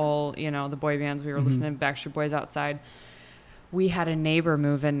 like all the boy bands, we were listening to Backstreet Boys outside. We had a neighbor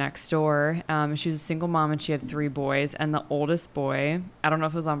move in next door. She was a single mom and she had 3 boys. And the oldest boy, I don't know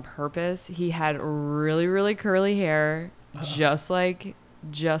if it was on purpose, he had really, really curly hair, just like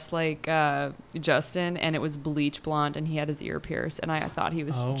just like Justin, and it was bleach blonde, and he had his ear pierced, and I thought he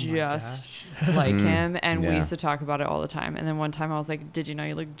was just like him, and we used to talk about it all the time. And then one time I was like, "Did you know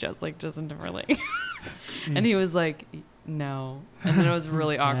you look just like Justin Timberlake?" And he was like, "No," and then it was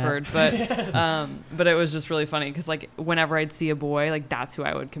really awkward, but it was just really funny because like whenever I'd see a boy, like that's who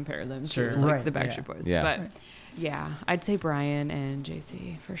I would compare them to, was, like the Backstreet Boys. But yeah, I'd say Brian and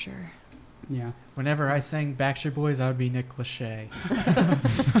JC for sure. Yeah. Whenever I sang Backstreet Boys, I would be Nick Lachey.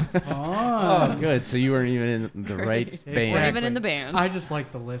 Oh, good. So you weren't even in the right band. Weren't even in the band. I just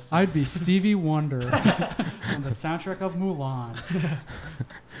like to listen. I'd be Stevie Wonder on the soundtrack of Mulan.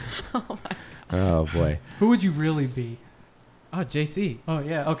 Oh my God. Oh boy. Who would you really be? Oh, JC. Oh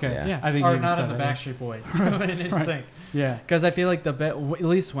yeah. Okay. Yeah. I think or you not said in the that, Backstreet Boys. In sync. Yeah. Because I feel like at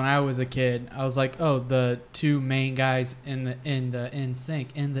least when I was a kid, I was like, oh, the two main guys in the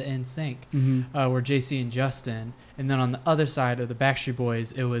NSYNC were JC and Justin, and then on the other side of the Backstreet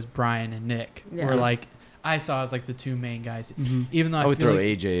Boys, it was Brian and Nick. Yeah. Were like I saw as like the two main guys. Even though I would feel throw like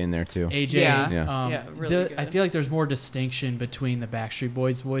AJ in there too. AJ, really good. I feel like there's more distinction between the Backstreet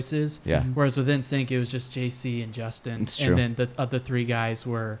Boys voices. Yeah. Whereas with NSYNC, it was just JC and Justin, It's true. and then the other three guys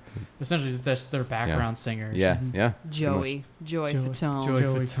were essentially just their background singers. Yeah, yeah. Joey Fatone.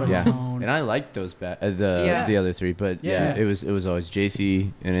 Joey Fatone. Yeah, and I liked those the other three, but it was always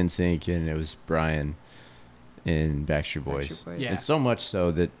JC and NSYNC, and it was Brian in Backstreet Boys. Yeah. And so much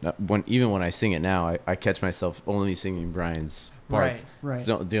so that even when I sing it now, I catch myself only singing Brian's parts. Right. It's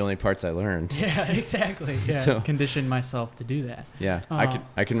the only parts I learned. Yeah, exactly. Yeah, So- conditioned myself to do that. Yeah, I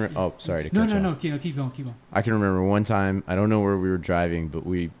can. Oh, sorry to cut you No. off. Keep going. I can remember one time. I don't know where we were driving, but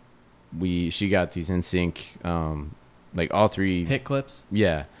she got these NSYNC, like all three hit clips.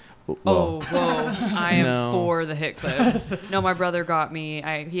 Yeah. Whoa! I am No. for the hit clips. No, my brother got me.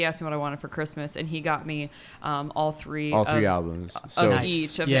 He asked me what I wanted for Christmas, and he got me all three albums. So of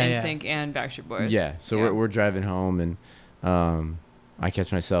each of NSYNC and Backstreet Boys. Yeah. So we're driving home, and I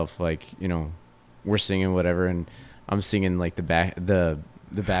catch myself like we're singing whatever, and I'm singing like the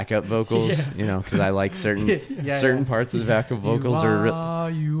backup vocals, because I like certain parts of the backup vocals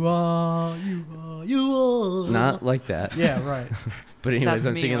you are not like that. Yeah, right. But anyways, That's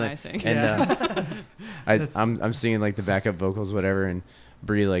I'm me singing when like, I sing. and I'm singing like the backup vocals, whatever, and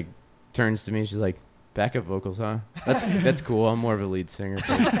Bre like turns to me, she's like, "Backup vocals, huh? That's cool. I'm more of a lead singer."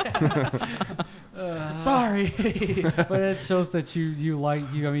 Sorry, but it shows that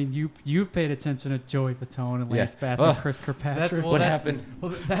you paid attention to Joey Fatone and Lance Bass and Chris Kirkpatrick. What happened?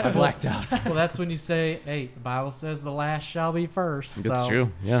 I blacked out. Well, that's when you say, "Hey, the Bible says the last shall be first." That's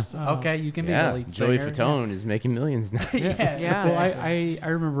true. Yeah. Okay, you can be the lead singer. Joey Fatone is making millions now. Yeah. So I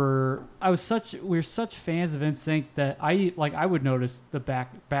remember we were such fans of NSYNC that I would notice the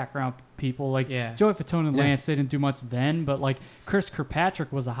background people like Joey Fatone and Lance. They didn't do much then, but like Chris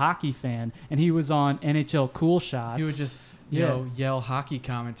Kirkpatrick was a hockey fan, and he was on NHL Cool Shots. He would just yell hockey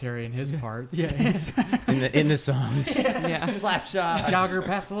commentary in his parts. in the songs. Slap shot. Jogger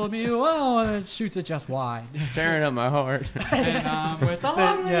pass Lemieux. Oh, and it shoots it just wide. Tearing up my heart. And with the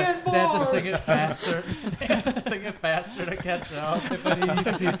they had to sing it faster. They had to sing it faster to catch up.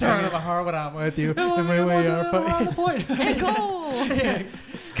 He's tearing up my heart when I'm with you. And we are the point. And goal.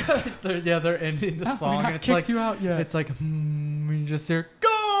 They're ending the song, and it's like you out yet. It's like you just hear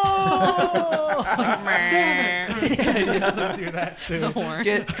goal. Damn it! He doesn't do that too.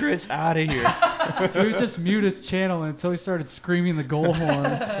 Get Chris out of here. He would just mute his channel until he started screaming the goal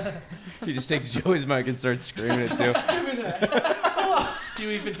horns. He just takes Joey's mic and starts screaming it too. Give me that. Do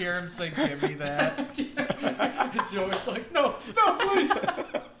you even hear him sing "Give Me That"? Joey's like, no, please.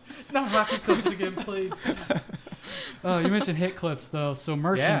 Not hockey clips again, please. You mentioned hit clips though, so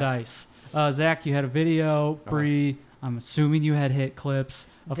merchandise. Zach, you had a video. Bre, I'm assuming you had hit clips.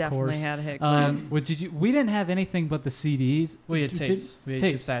 Of Definitely course. had a hit clip. We didn't have anything but the CDs. We had tapes. We had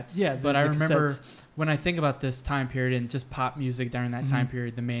cassettes. Yeah, but I remember when I think about this time period and just pop music during that time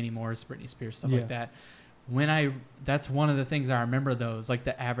period, the Manny Morris, Britney Spears, stuff like that. That's one of the things I remember, those like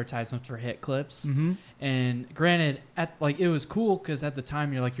the advertisements for hit clips. And granted, it was cool because at the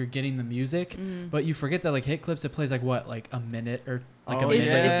time you're getting the music, but you forget that like hit clips, it plays like a minute or like a minute.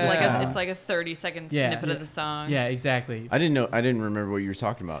 It's like a 30-second snippet of the song. Yeah, exactly. I didn't remember what you were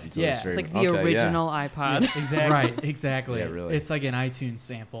talking about until this it's like the original iPod. Yeah, exactly. Right, exactly. Yeah, really. It's like an iTunes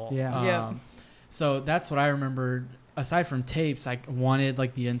sample. Yeah. So that's what I remembered. Aside from tapes, I wanted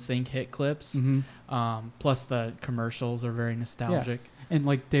like the NSYNC hit clips. Plus the commercials are very nostalgic. Yeah. And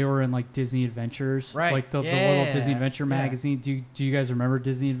like they were in like Disney Adventures, right? Like the little Disney Adventure magazine. Do you guys remember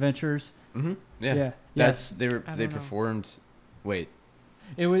Disney Adventures? Yeah. They performed. Wait.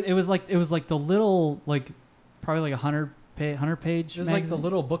 It was like the little like probably like 100 100-page. It was like the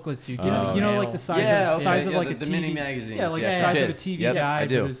little booklets you get. you know, like the size of like the TV. mini magazines. Yeah, like yeah. the size of a TV Yep, guide. I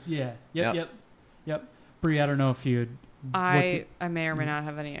do. But it was, Yep. Bree, I don't know if you had. I may or may not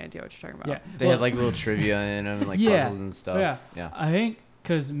have any idea what you're talking about. Yeah. They had like little trivia in them and like puzzles and stuff. Yeah. I think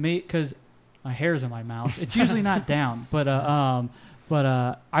because my hair's in my mouth. It's usually not down, but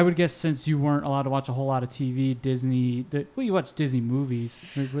I would guess since you weren't allowed to watch a whole lot of TV, Disney. You watch Disney movies.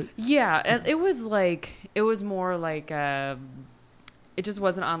 Yeah, and it was more like. It just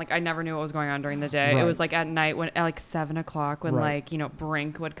wasn't on, like, I never knew what was going on during the day. Right. It was like at night at like 7:00 when like,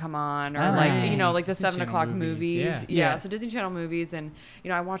 Brink would come on, or like the 7:00 movies. Yeah. So Disney Channel movies, and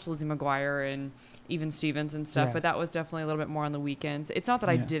I watched Lizzie McGuire and even Stevens and stuff, but that was definitely a little bit more on the weekends. It's not that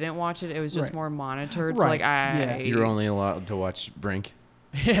I didn't watch it; it was just more monitored. So like you're only allowed to watch Brink.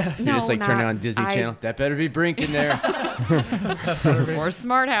 Yeah, you just like turn it on Disney Channel. That better be Brink in there. Or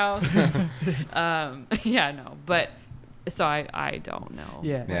Smart House. But. So I don't know.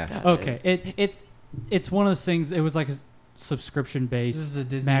 Yeah. Okay. It's one of those things. It was like a subscription based. This is a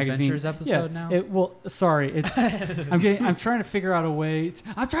Disney magazine. Adventures episode now. Sorry. It's I'm trying to figure out a way.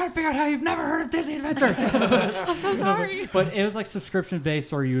 I'm trying to figure out how you've never heard of Disney Adventures. I'm so sorry. But it was like subscription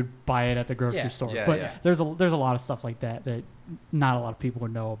based, or you would buy it at the grocery store. There's a lot of stuff like that not a lot of people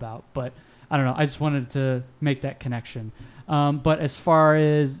would know about. But I don't know. I just wanted to make that connection. But as far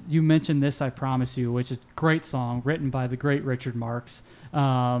as you mentioned this, I Promise You, which is a great song written by the great Richard Marx.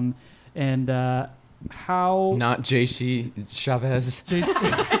 How... Not J.C. Chavez. Name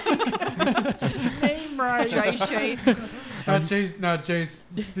right. J.C. Not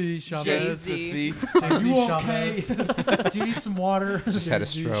J.C. Chavez. Jay-Z. Are you okay? Do you need some water? Just had a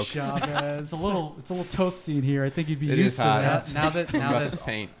stroke. It's a little toasty in here. I think you'd be It used is to hot. that.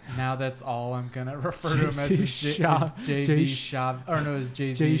 Now that's all I'm gonna refer to him as JV Chavez. Or no, it's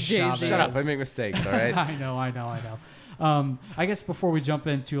Jay-Z Chavez. Shut up! I make mistakes. All right. I know. I guess before we jump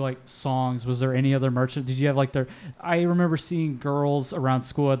into like songs, was there any other merchant? Did you have like I remember seeing girls around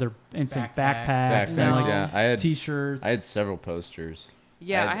school had their instant backpacks and like I had t-shirts. I had several posters.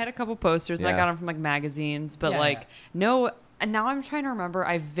 Yeah, I had a couple posters, and I got them from like magazines, but no. And now I'm trying to remember.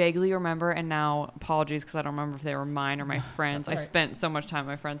 I vaguely remember, and now apologies because I don't remember if they were mine or my friends. I spent so much time at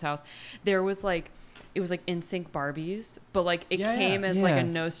my friend's house. There was like. It was like NSYNC Barbies, but like it came as like a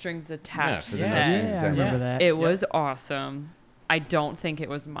no strings attached set. I remember that. It was awesome. I don't think it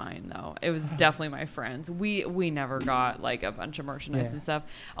was mine though. It was definitely my friends. We never got like a bunch of merchandise and stuff.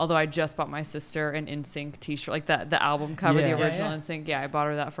 Although I just bought my sister an NSYNC t-shirt, like the album cover, the original NSYNC. Yeah, I bought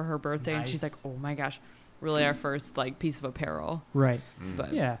her that for her birthday, and she's like, "Oh my gosh, really our first like piece of apparel." Right.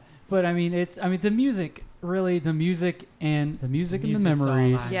 But but I mean the music. Really, the music and the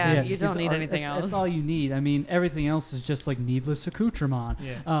memories. Yeah, you don't need anything else. That's all you need. I mean, everything else is just like needless accoutrement.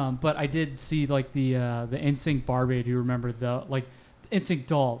 Yeah. But I did see like the NSYNC Barbie. Do you remember the like NSYNC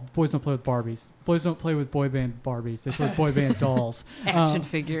doll? Boys don't play with Barbies. Boys don't play with boy band Barbies. They play with boy band dolls. Action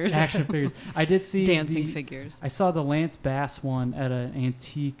figures. I did see dancing figures. I saw the Lance Bass one at an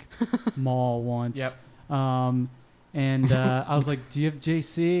antique mall once. Yep. And I was like, "Do you have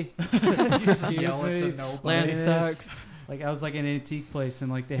JC?" Excuse me. Lance sucks. Like I was like in an antique place,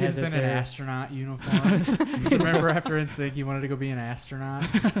 and like they had was in an astronaut uniform. So remember after NSYNC, you wanted to go be an astronaut.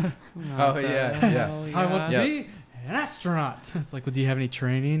 Oh yeah. I want to be an astronaut. It's like, well, do you have any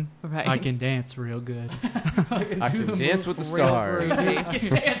training? Right. I can dance real good. I can dance with the stars. I can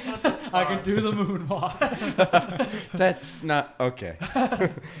dance with the stars. I can do the moonwalk. That's not okay.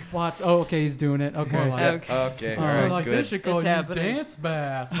 Watch. Oh, okay, he's doing it. Okay. Okay. All right. Like good. they should call It's you happening. Dance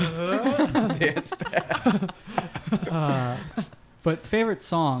Bass. Dance bass. But favorite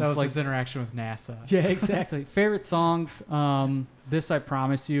songs. That was like his interaction with NASA. Yeah, exactly. Favorite songs. This I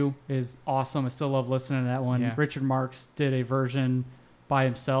Promise You is awesome. I still love listening to that one. Yeah. Richard Marx did a version by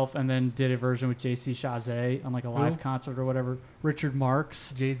himself and then did a version with JC Chazé on like a live concert or whatever. Richard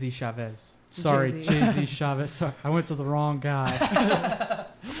Marx. Jay-Z Chavez. Sorry, Jay-Z. Jay-Z Chavez. Sorry, I went to the wrong guy.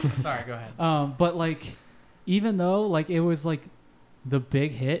 Sorry, go ahead. But like, even though like it was like the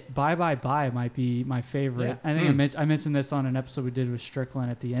big hit, Bye Bye Bye might be my favorite. Yeah. I think I mentioned this on an episode we did with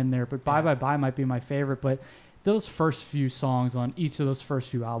Strickland at the end there, but Bye Bye Bye might be my favorite. But those first few songs on each of those first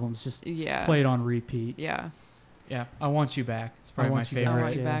few albums just played on repeat. Yeah. Yeah, I Want You Back. It's probably my favorite. I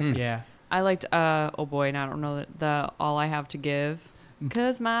Want You Back. Yeah. I liked oh boy, and I don't know the All I Have to Give.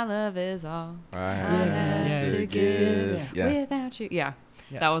 'Cause my love is all I have to give without you. Yeah.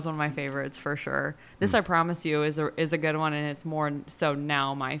 That was one of my favorites for sure. This I Promise You is a good one, and it's more so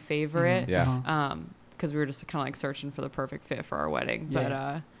now my favorite. Because we were just kind of like searching for the perfect fit for our wedding.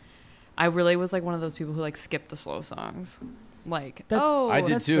 But I really was like one of those people who like skipped the slow songs. like, That's- I did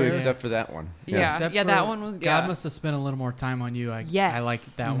that's too, fair. except for that one. Yeah. Except Yeah, for that one was God yeah. must have spent a little more time on you. I Yes. like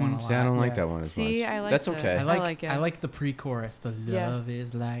that one a lot. See, I don't like Yeah. that one as See, much. I like That's it. okay. I like it. I like the pre-chorus. The Yeah. love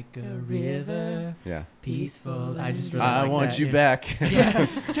is like a A river, river, Yeah. peaceful. I just really I like want that, you yeah. back. Yeah,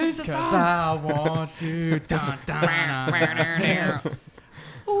 Change the cause song. I want you. Dun, dun, dun, dun.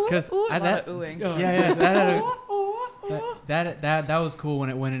 Cause Ooh, I- a lot that- of oohing. Yeah, that was cool when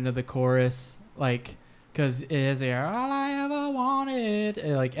it went into the chorus, like, cause it is there, all I ever wanted,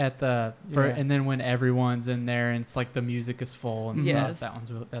 like at the, and then when everyone's in there and it's like the music is full and Yes. stuff,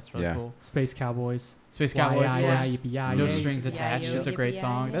 that's really Yeah. cool. Space Cowboys. Space Cowboys, Yeah, of yeah, course. yippee, No yeah, Strings yeah. Attached Yeah, is a great yippee,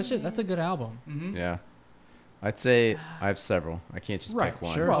 song. yeah, That's a good album. Mm-hmm. Yeah. I'd say I have several. I can't just Right. pick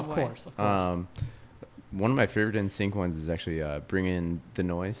one. Sure. Well, Of course. Of course. One of my favorite NSYNC ones is actually Bring In the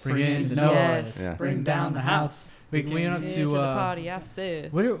Noise. Bring in the Yes. noise. Yeah. Bring down the house. We went up Into to the party, I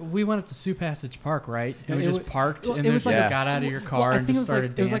said. we went up to Sioux Passage Park, right? And we It just wa- parked well, and it then was just like- got out of your car Well, I and think just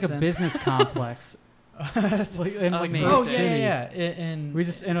started it was like a dancing. business complex. It's like in like Amazing. Earth Oh yeah, City. And We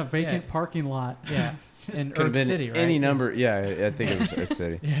just in a vacant Yeah. parking lot. yeah, in Could have Earth been City, right? any number. Yeah, I think it was a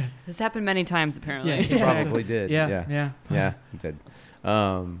city. Yeah, This happened many times, apparently. Yeah. Probably did. yeah. Yeah, it did.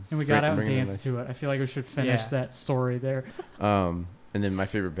 And we got out and Bring In the danced Noise. to it. I feel like we should finish Yeah. that story there. And then my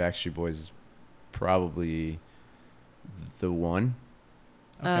favorite Backstreet Boys is probably The One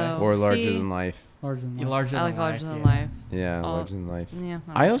Oh, or Larger see? Than Life. Larger than You life. larger I than like Larger life, Than yeah. Life. Yeah, Oh, Larger Than Life. Yeah.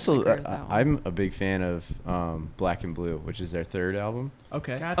 I also agree with that one. I'm a big fan of Black and Blue, which is their third album.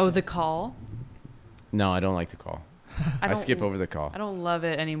 Okay. Oh, The Call. No, I don't like The Call. I don't skip l- over The Call. I don't love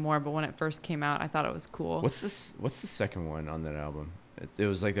it anymore, but when it first came out, I thought it was cool. What's this? What's the second one on that album? It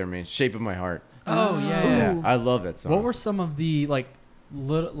was like their main Shape of My Heart. Oh yeah, Yeah, yeah. I love that song. What were some of the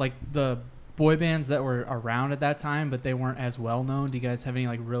the boy bands that were around at that time, but they weren't as well known? Do you guys have any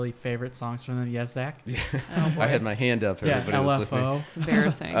like really favorite songs from them? Yes, Zach. Oh, boy. I had my hand up. Yeah, Everybody was listening. LFO. It's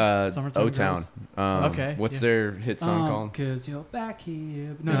embarrassing. Summertime O-Town. Girls. Okay, What's yeah. their hit song called? Cause you're back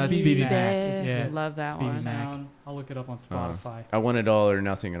here. No, that's BB Mac. Babe. Yeah. Love that It's BB one. Mac. Sound. I'll look it up on Spotify. I want it all or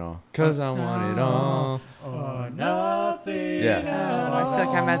nothing at all. Cause I want it all. Oh, nothing. Yeah. Oh, I feel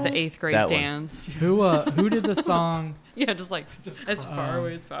like I'm at the 8th grade That one. dance. Who did the song? Yeah, just like as far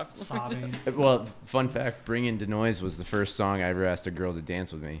away as possible. Sobbing. Well, fun fact, Bring In the Noise was the first song I ever asked a girl to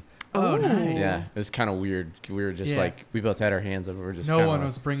dance with me. Oh, nice. Yeah, it was kind of weird. We were just Yeah. like, we both had our hands up. We were just No kinda one like-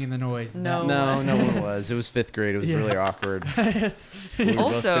 was bringing the noise. No. No one was. It was 5th grade. It was Yeah. really awkward. We were both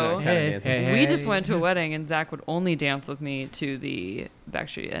Also, doing that kinda hey, dancing. hey, We just went to a wedding, and Zach would only dance with me to the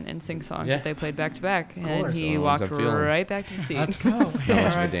Backstreet and NSYNC songs Yeah. that they played back to back, and course. he The ones walked I'm feeling. right back to the seat. Let's go. Not much of a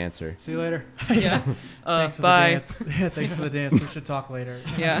Alright. dancer. See you later. Yeah. Thanks for Bye. the dance. Yeah, thanks for the dance. We should talk later.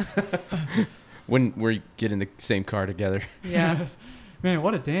 Yeah. When we get in the same car together. Yeah. Man,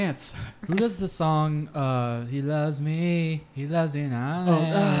 what a dance. Who does the song He Loves Me, He Loves You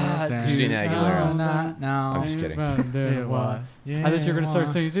Now? Christina Aguilera. No. I'm just kidding. I thought you were going to start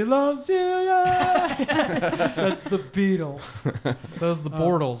singing, She Loves You. Yeah. That's the Beatles. That was the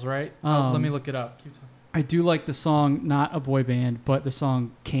Bortles, right? Let me look it up. Keep talking. I do like the song, not a boy band, but the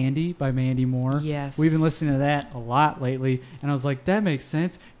song Candy by Mandy Moore. Yes. We've been listening to that a lot lately, and I was like, that makes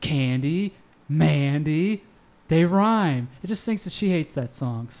sense. Candy, Mandy, they rhyme. It just thinks that she hates that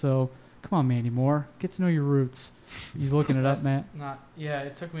song. So come on, Mandy Moore, get to know your roots. He's looking it up, Matt. Yeah,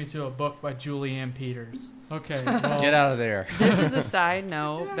 it took me to a book by Julianne Peters. Okay. Well, Get out of there. This is a side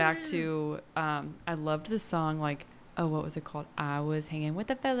note back to I loved this song, like, oh, what was it called? I was hanging with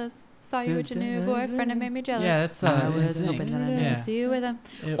the fellas, saw you with your new boyfriend, and made me jealous. Yeah, that's I was NSYNC. hoping that I'd Yeah. never see you with him.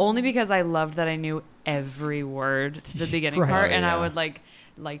 Only because I loved that I knew every word to the beginning Right. part, and Yeah. I would like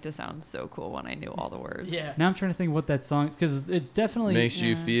to sound so cool when I knew all the words. Yeah. Now I'm trying to think what that song is, because it's definitely... Makes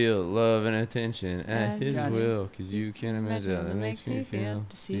you feel love and attention at his Gotcha. will, because you can't imagine how that makes me feel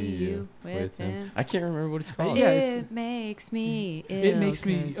to see you with him. I can't remember what it's called. Yeah, It makes me ill. It makes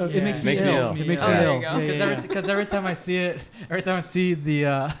me... 'cause it you're- makes Makes me me ill. ill. It makes Oh, me there ill. you go. Yeah, Because every time I see it, every time I see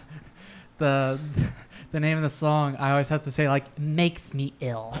the name of the song, I always have to say like makes me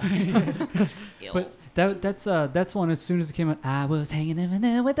ill. But that's one. As soon as it came out, I was hanging in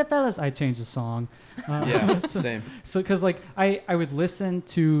there with the fellas. I changed the song. Yeah, so, same. So because like I would listen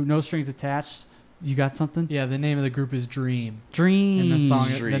to No Strings Attached. You got something? Yeah, the name of the group is Dream. Dream. And the song,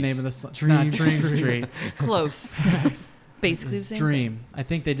 Street. the name of the song, Dream not Dream Street. Street. Close. Basically the It's same Dream. I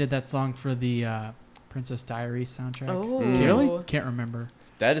think they did that song for the Princess Diaries soundtrack. Oh. Really? Can't remember.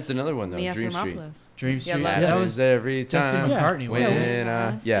 That is another one though. Mia Dream Street. Thermopolis. Dream Yeah, Street. love that Happens was every Jesse time. Yeah. McCartney. When Wasn't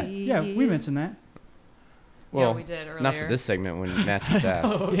it? yeah. Yeah, we mentioned that. Well, we did not for earlier. this segment when Matt just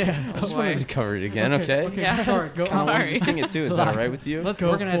asked. Yeah. I just wanted to cover it again, okay? Yeah. Sorry, go I wanted Sorry. to sing it too. Is that all right with you? We're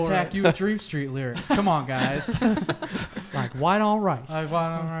gonna for attack it. you with Dream Street lyrics. Come on, guys. Like white on rice. I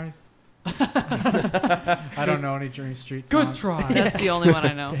want on rice. I don't know any Dream Street songs. Good try. That's the only one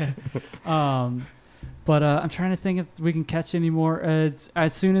I know. But I'm trying to think if we can catch any more.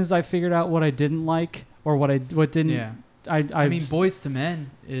 As soon as I figured out what I didn't like or what didn't. Yeah. I mean, Boyz II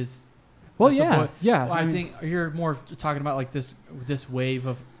Men is. Well, that's a yeah, boy- yeah. Well, I think you're more talking about like this wave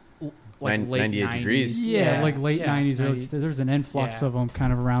of like late 98 90s. degrees. Yeah, like late Yeah, 90s. 90s. There's an influx Yeah. of them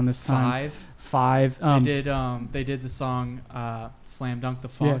kind of around this time. Five. They did the song "Slam Dunk the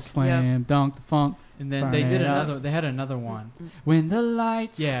Funk." Yeah, Slam Dunk the Funk. And then Burn they did it up. another. They had another one. When the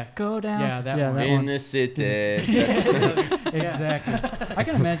lights Yeah. go down. Yeah, that one. In one. the city. Exactly. I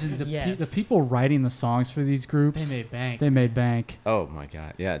can imagine the people writing the songs for these groups. They made bank. They made bank. Oh my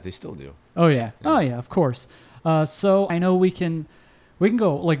God! Yeah, they still do. Oh yeah. Oh yeah. Of course. So I know we can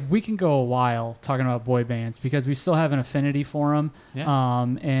go a while talking about boy bands because we still have an affinity for them. Yeah.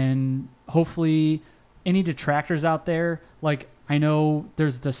 And hopefully, any detractors out there, like I know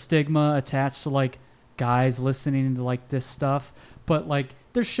there's the stigma attached to like guys listening to like this stuff, but like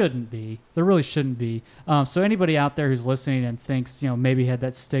there shouldn't be. There really shouldn't be. So anybody out there who's listening and thinks maybe had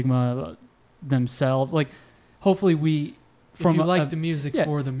that stigma themselves, like hopefully we. If you like the music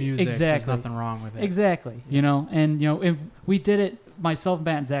for the music, exactly. there's nothing wrong with it. Exactly. And if we did it, myself,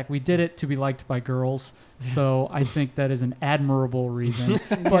 Matt, and Zach, we did it to be liked by girls. So I think that is an admirable reason.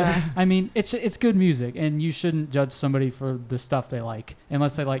 But I mean, it's good music, and you shouldn't judge somebody for the stuff they like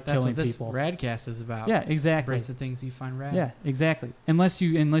unless they like That's killing what this people. Radcast is about. Yeah, exactly. Embrace the things you find rad. Yeah, exactly. Unless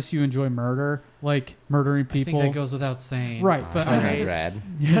you enjoy murder, like murdering people. I think that goes without saying. Right, but Not rad.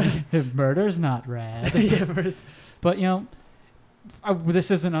 yeah, murder's not rad. But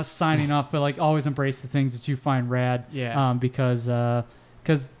this isn't us signing off, but like always embrace the things that you find rad. Yeah. Because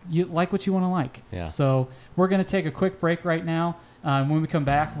you like what you want to like. Yeah. So we're gonna take a quick break right now. When we come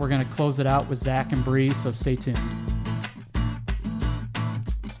back, we're gonna close it out with Zach and Bre. So stay tuned.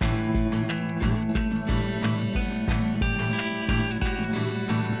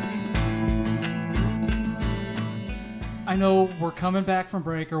 I know we're coming back from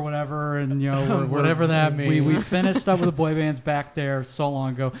break or whatever, and Whatever that means. We finished up with the boy bands back there so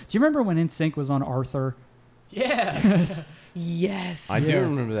long ago. Do you remember when NSYNC was on Arthur? Yeah. Yes. I do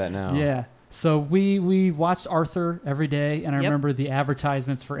remember that now. Yeah. So we watched Arthur every day, and I Yep. remember the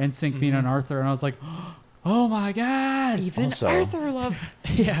advertisements for NSYNC being on Arthur, and I was like, oh my God. Even Also- Arthur loves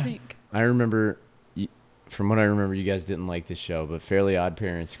Yeah. sync. I remember, from what I remember, you guys didn't like this show, but Fairly Odd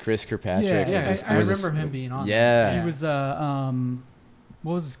Parents, Chris Kirkpatrick. Yeah, I remember him being on. Yeah. He was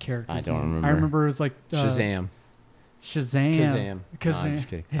what was his character? I don't remember. I remember it was like Shazam. Shazam. No, I'm just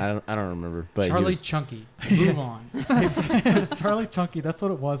kidding. I don't remember. But Charlie he was, Chunky. Move on. It was Charlie Chunky. That's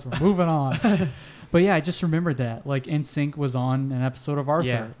what it was. We're moving on. But yeah, I just remembered that. Like NSYNC was on an episode of Arthur.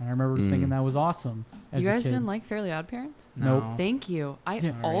 Yeah. And I remember thinking that was awesome. As You a guys kid. didn't like Fairly Odd Parents? Nope. Thank you. I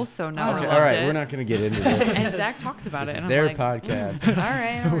Sorry. also never okay, loved all right, it. we're not going to get into this. And Zach talks about This it. is And their I'm like, podcast. All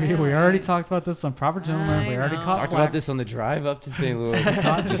right. All right, we all already right. talked about this on Proper Gentlemen. We already know. caught Talked flack. about this on the drive up to St. Louis.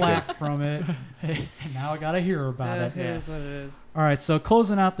 Caught Just flack from it. And now I got to hear about it. It is what it is. All right, so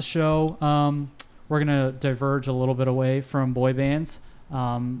closing out the show, we're going to diverge a little bit away from boy bands,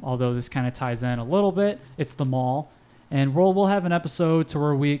 although this kind of ties in a little bit. It's the mall. And we'll have an episode to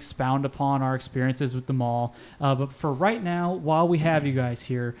where we expound upon our experiences with the mall. But for right now, while we have you guys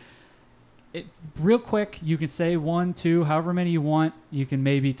here, real quick, you can say 1, 2, however many you want. You can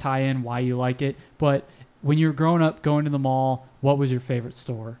maybe tie in why you like it. But when you were growing up, going to the mall, what was your favorite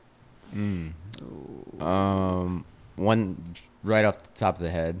store? One right off the top of the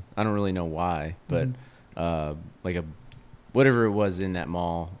head. I don't really know why, but whatever it was in that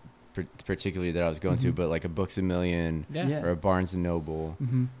mall, particularly that I was going to, but like a Books A Million Yeah. or a Barnes and Noble,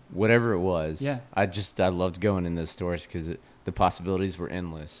 whatever it was. Yeah. I loved going in those stores because the possibilities were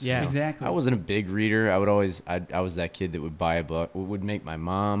endless. Yeah. Exactly. I wasn't a big reader. I was that kid that would buy a book, would make my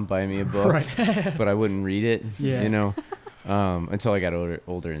mom buy me a book, but I wouldn't read it. Yeah. Until I got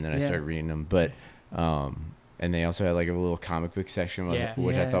older, and then I Yeah. started reading them. But and they also had like a little comic book section, which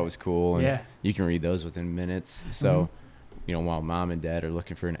I Yeah. thought was cool. And Yeah. you can read those within minutes. So, while mom and dad are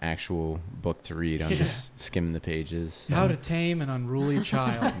looking for an actual book to read, I'm just skimming the pages. How to Tame an Unruly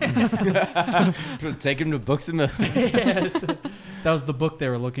Child. Take him to Books A Million. That was the book they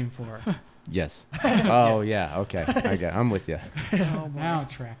were looking for. Yes. Oh yeah. Okay. I'm with you. Now I'm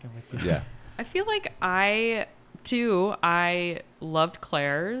tracking with you. Yeah. I feel like I loved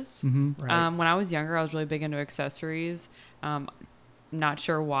Claire's. Right. When I was younger, I was really big into accessories. Not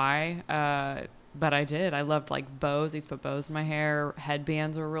sure why. but I did. I loved like bows. I used to put bows in my hair.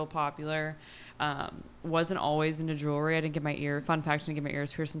 Headbands were real popular. Wasn't always into jewelry. I didn't get fun fact, I didn't get my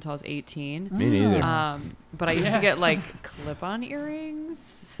ears pierced until I was 18. Me neither. But I used to get like clip-on earrings.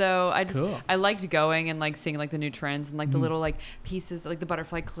 So I liked going and like seeing like the new trends and like the little like pieces, like the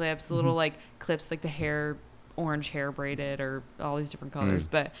butterfly clips, the little like clips, like the hair, orange hair braided or all these different colors.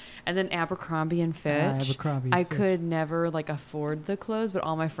 And then Abercrombie and Fitch. I could never like afford the clothes, but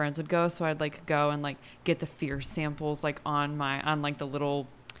all my friends would go. So I'd like go and like get the fierce samples like on like the little,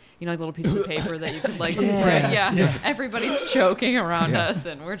 like little pieces of paper that you could like spread. Yeah. Everybody's choking around us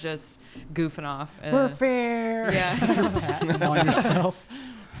and we're just goofing off. We're fair. Yeah. Patting on yourself.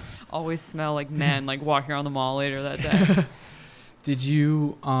 Always smell like men like walking around the mall later that day. Did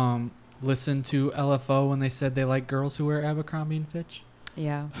you listen to LFO when they said they like girls who wear Abercrombie and Fitch?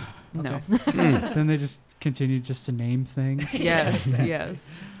 Yeah. No. Then they just continued just to name things. Yes.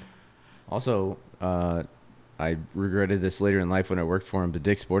 Also, I regretted this later in life when I worked for him, but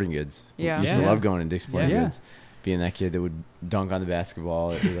Dick's Sporting Goods. Yeah. Used to love going to Dick's Sporting Goods. Being that kid that would dunk on the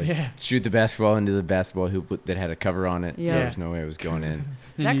basketball, shoot the basketball into the basketball hoop that had a cover on it. So there's no way it was going in.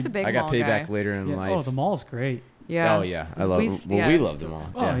 Zach's a big I got mall payback guy. later in life. Oh, the mall's great. Yeah. Oh yeah, I love. We love the mall.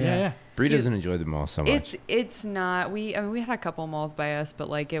 Oh yeah. Bree doesn't enjoy the mall so much. It's not. We had a couple malls by us, but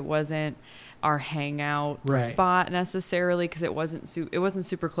like it wasn't our hangout spot necessarily because it wasn't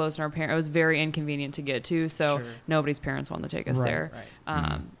super close to our parents. It was very inconvenient to get to, so nobody's parents wanted to take us there.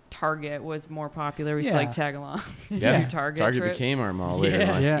 Right. Target was more popular. We used to like tag along. Yeah, Target trip. became our mall later in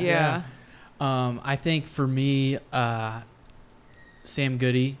life. Yeah. I think for me, Sam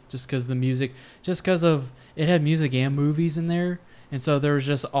Goody, just because the music, just because of it had music and movies in there, and so there was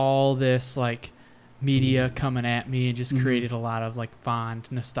just all this like media coming at me and just created a lot of like fond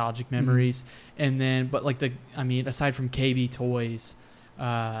nostalgic memories. And then, but like aside from KB Toys,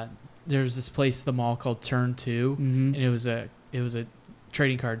 there's this place at the mall called Turn 2, and it was a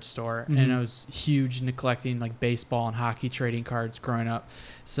trading card store, and I was huge into collecting like baseball and hockey trading cards growing up.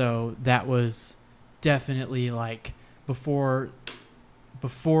 So that was definitely like before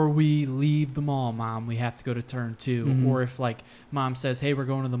we leave the mall, Mom, we have to go to Turn 2. Or if like Mom says, hey, we're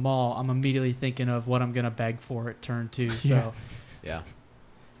going to the mall, I'm immediately thinking of what I'm going to beg for at Turn 2. So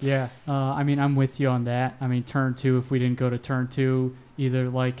yeah. I'm with you on that. Turn 2, if we didn't go to Turn 2, either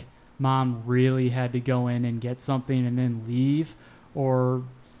like Mom really had to go in and get something and then leave, or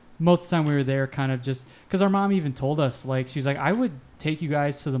most of the time we were there kind of just because our mom even told us, like, she's like, I would take you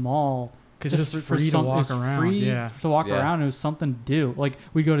guys to the mall because it's free to walk around. To walk around. It was something to do. Like,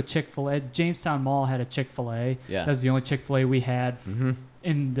 we go to Chick-fil-A. Jamestown Mall had a Chick-fil-A. Yeah. That's the only Chick-fil-A we had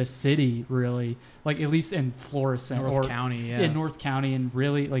in the city, really. Like, at least in Florissant. North County, in North County. And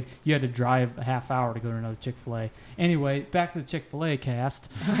really, like, you had to drive a half hour to go to another Chick-fil-A. Anyway, back to the Chick-fil-A cast.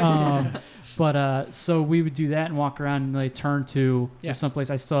 So we would do that and walk around, and like Turn 2 was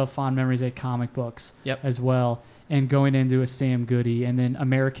someplace I still have fond memories of comic books as well. And going into a Sam Goody, and then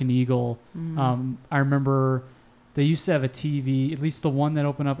American Eagle. I remember they used to have a TV, at least the one that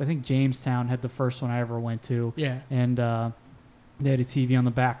opened up. I think Jamestown had the first one I ever went to. Yeah. And they had a TV on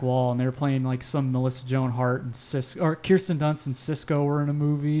the back wall, and they were playing like some Melissa Joan Hart and Kirsten Dunst and Cisco were in a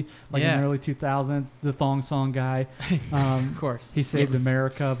movie in the early 2000s. The Thong Song guy. Of course. He saved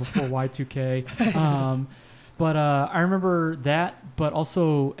America before Y2K. But I remember that, but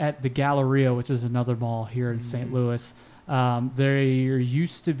also at the Galleria, which is another mall here in St. Louis, there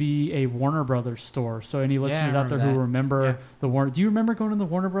used to be a Warner Brothers store. So any listeners out there who remember the Warner, do you remember going to the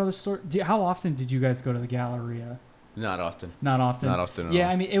Warner Brothers store? How often did you guys go to the Galleria? Not often. Not often at all.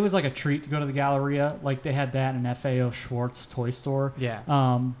 It was like a treat to go to the Galleria. Like, they had that in FAO Schwartz toy store. Yeah.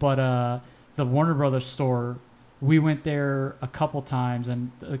 But the Warner Brothers store, we went there a couple times,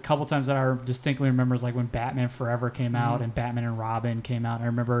 and a couple times that I distinctly remember is like when Batman Forever came out and Batman and Robin came out. I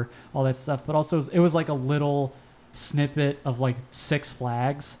remember all that stuff. But also it was like a little snippet of like Six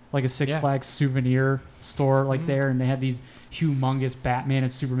Flags, like a Six Flags souvenir store there, and they had these humongous Batman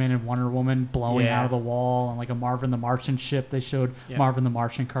and Superman and Wonder Woman blowing out of the wall, and like a Marvin the Martian ship they showed Marvin the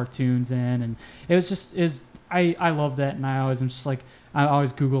Martian cartoons in, and it was I love that, and I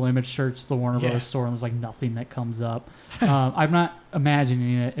always Google image search the Warner Brothers store, and there's like nothing that comes up. I'm not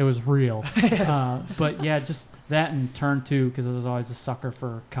imagining it was real. But yeah, just that and Turn 2, because I was always a sucker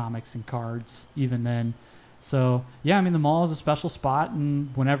for comics and cards even then. So yeah, the mall is a special spot,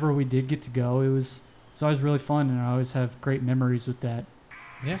 and whenever we did get to go, it was always really fun, and I always have great memories with that.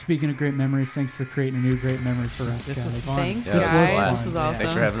 Yeah. Speaking of great memories, thanks for creating a new great memory for us. This guys. was fun. Thanks, Yeah, guys. this was awesome.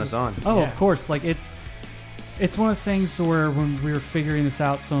 Thanks for having us on. Oh, of course. Like, It's one of those things where when we were figuring this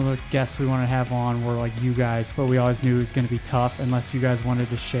out, some of the guests we want to have on were like you guys, but we always knew it was going to be tough unless you guys wanted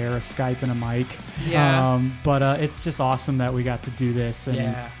to share a Skype and a mic. Yeah. But it's just awesome that we got to do this.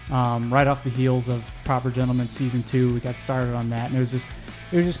 And right off the heels of Proper Gentlemen Season 2, we got started on that. And it was just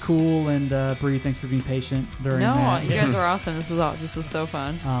cool. And Bre, thanks for being patient during that. You guys are awesome. This is so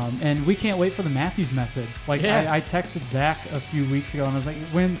fun. And we can't wait for the Mathews method. Like I texted Zach a few weeks ago and I was like,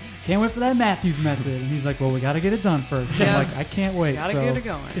 can't wait for that Mathews method. And he's like, well, we got to get it done first. So I'm like, I can't wait. Gotta get it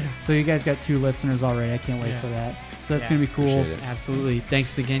going. So you guys got 2 listeners already. I can't wait for that. So that's going to be cool. Absolutely.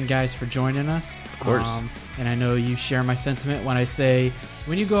 Thanks again, guys, for joining us. Of course. And I know you share my sentiment when I say,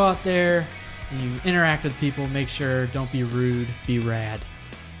 when you go out there and you interact with people, make sure don't be rude, be rad.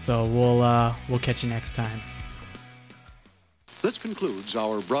 So we'll catch you next time. This concludes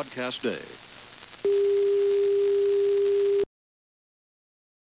our broadcast day.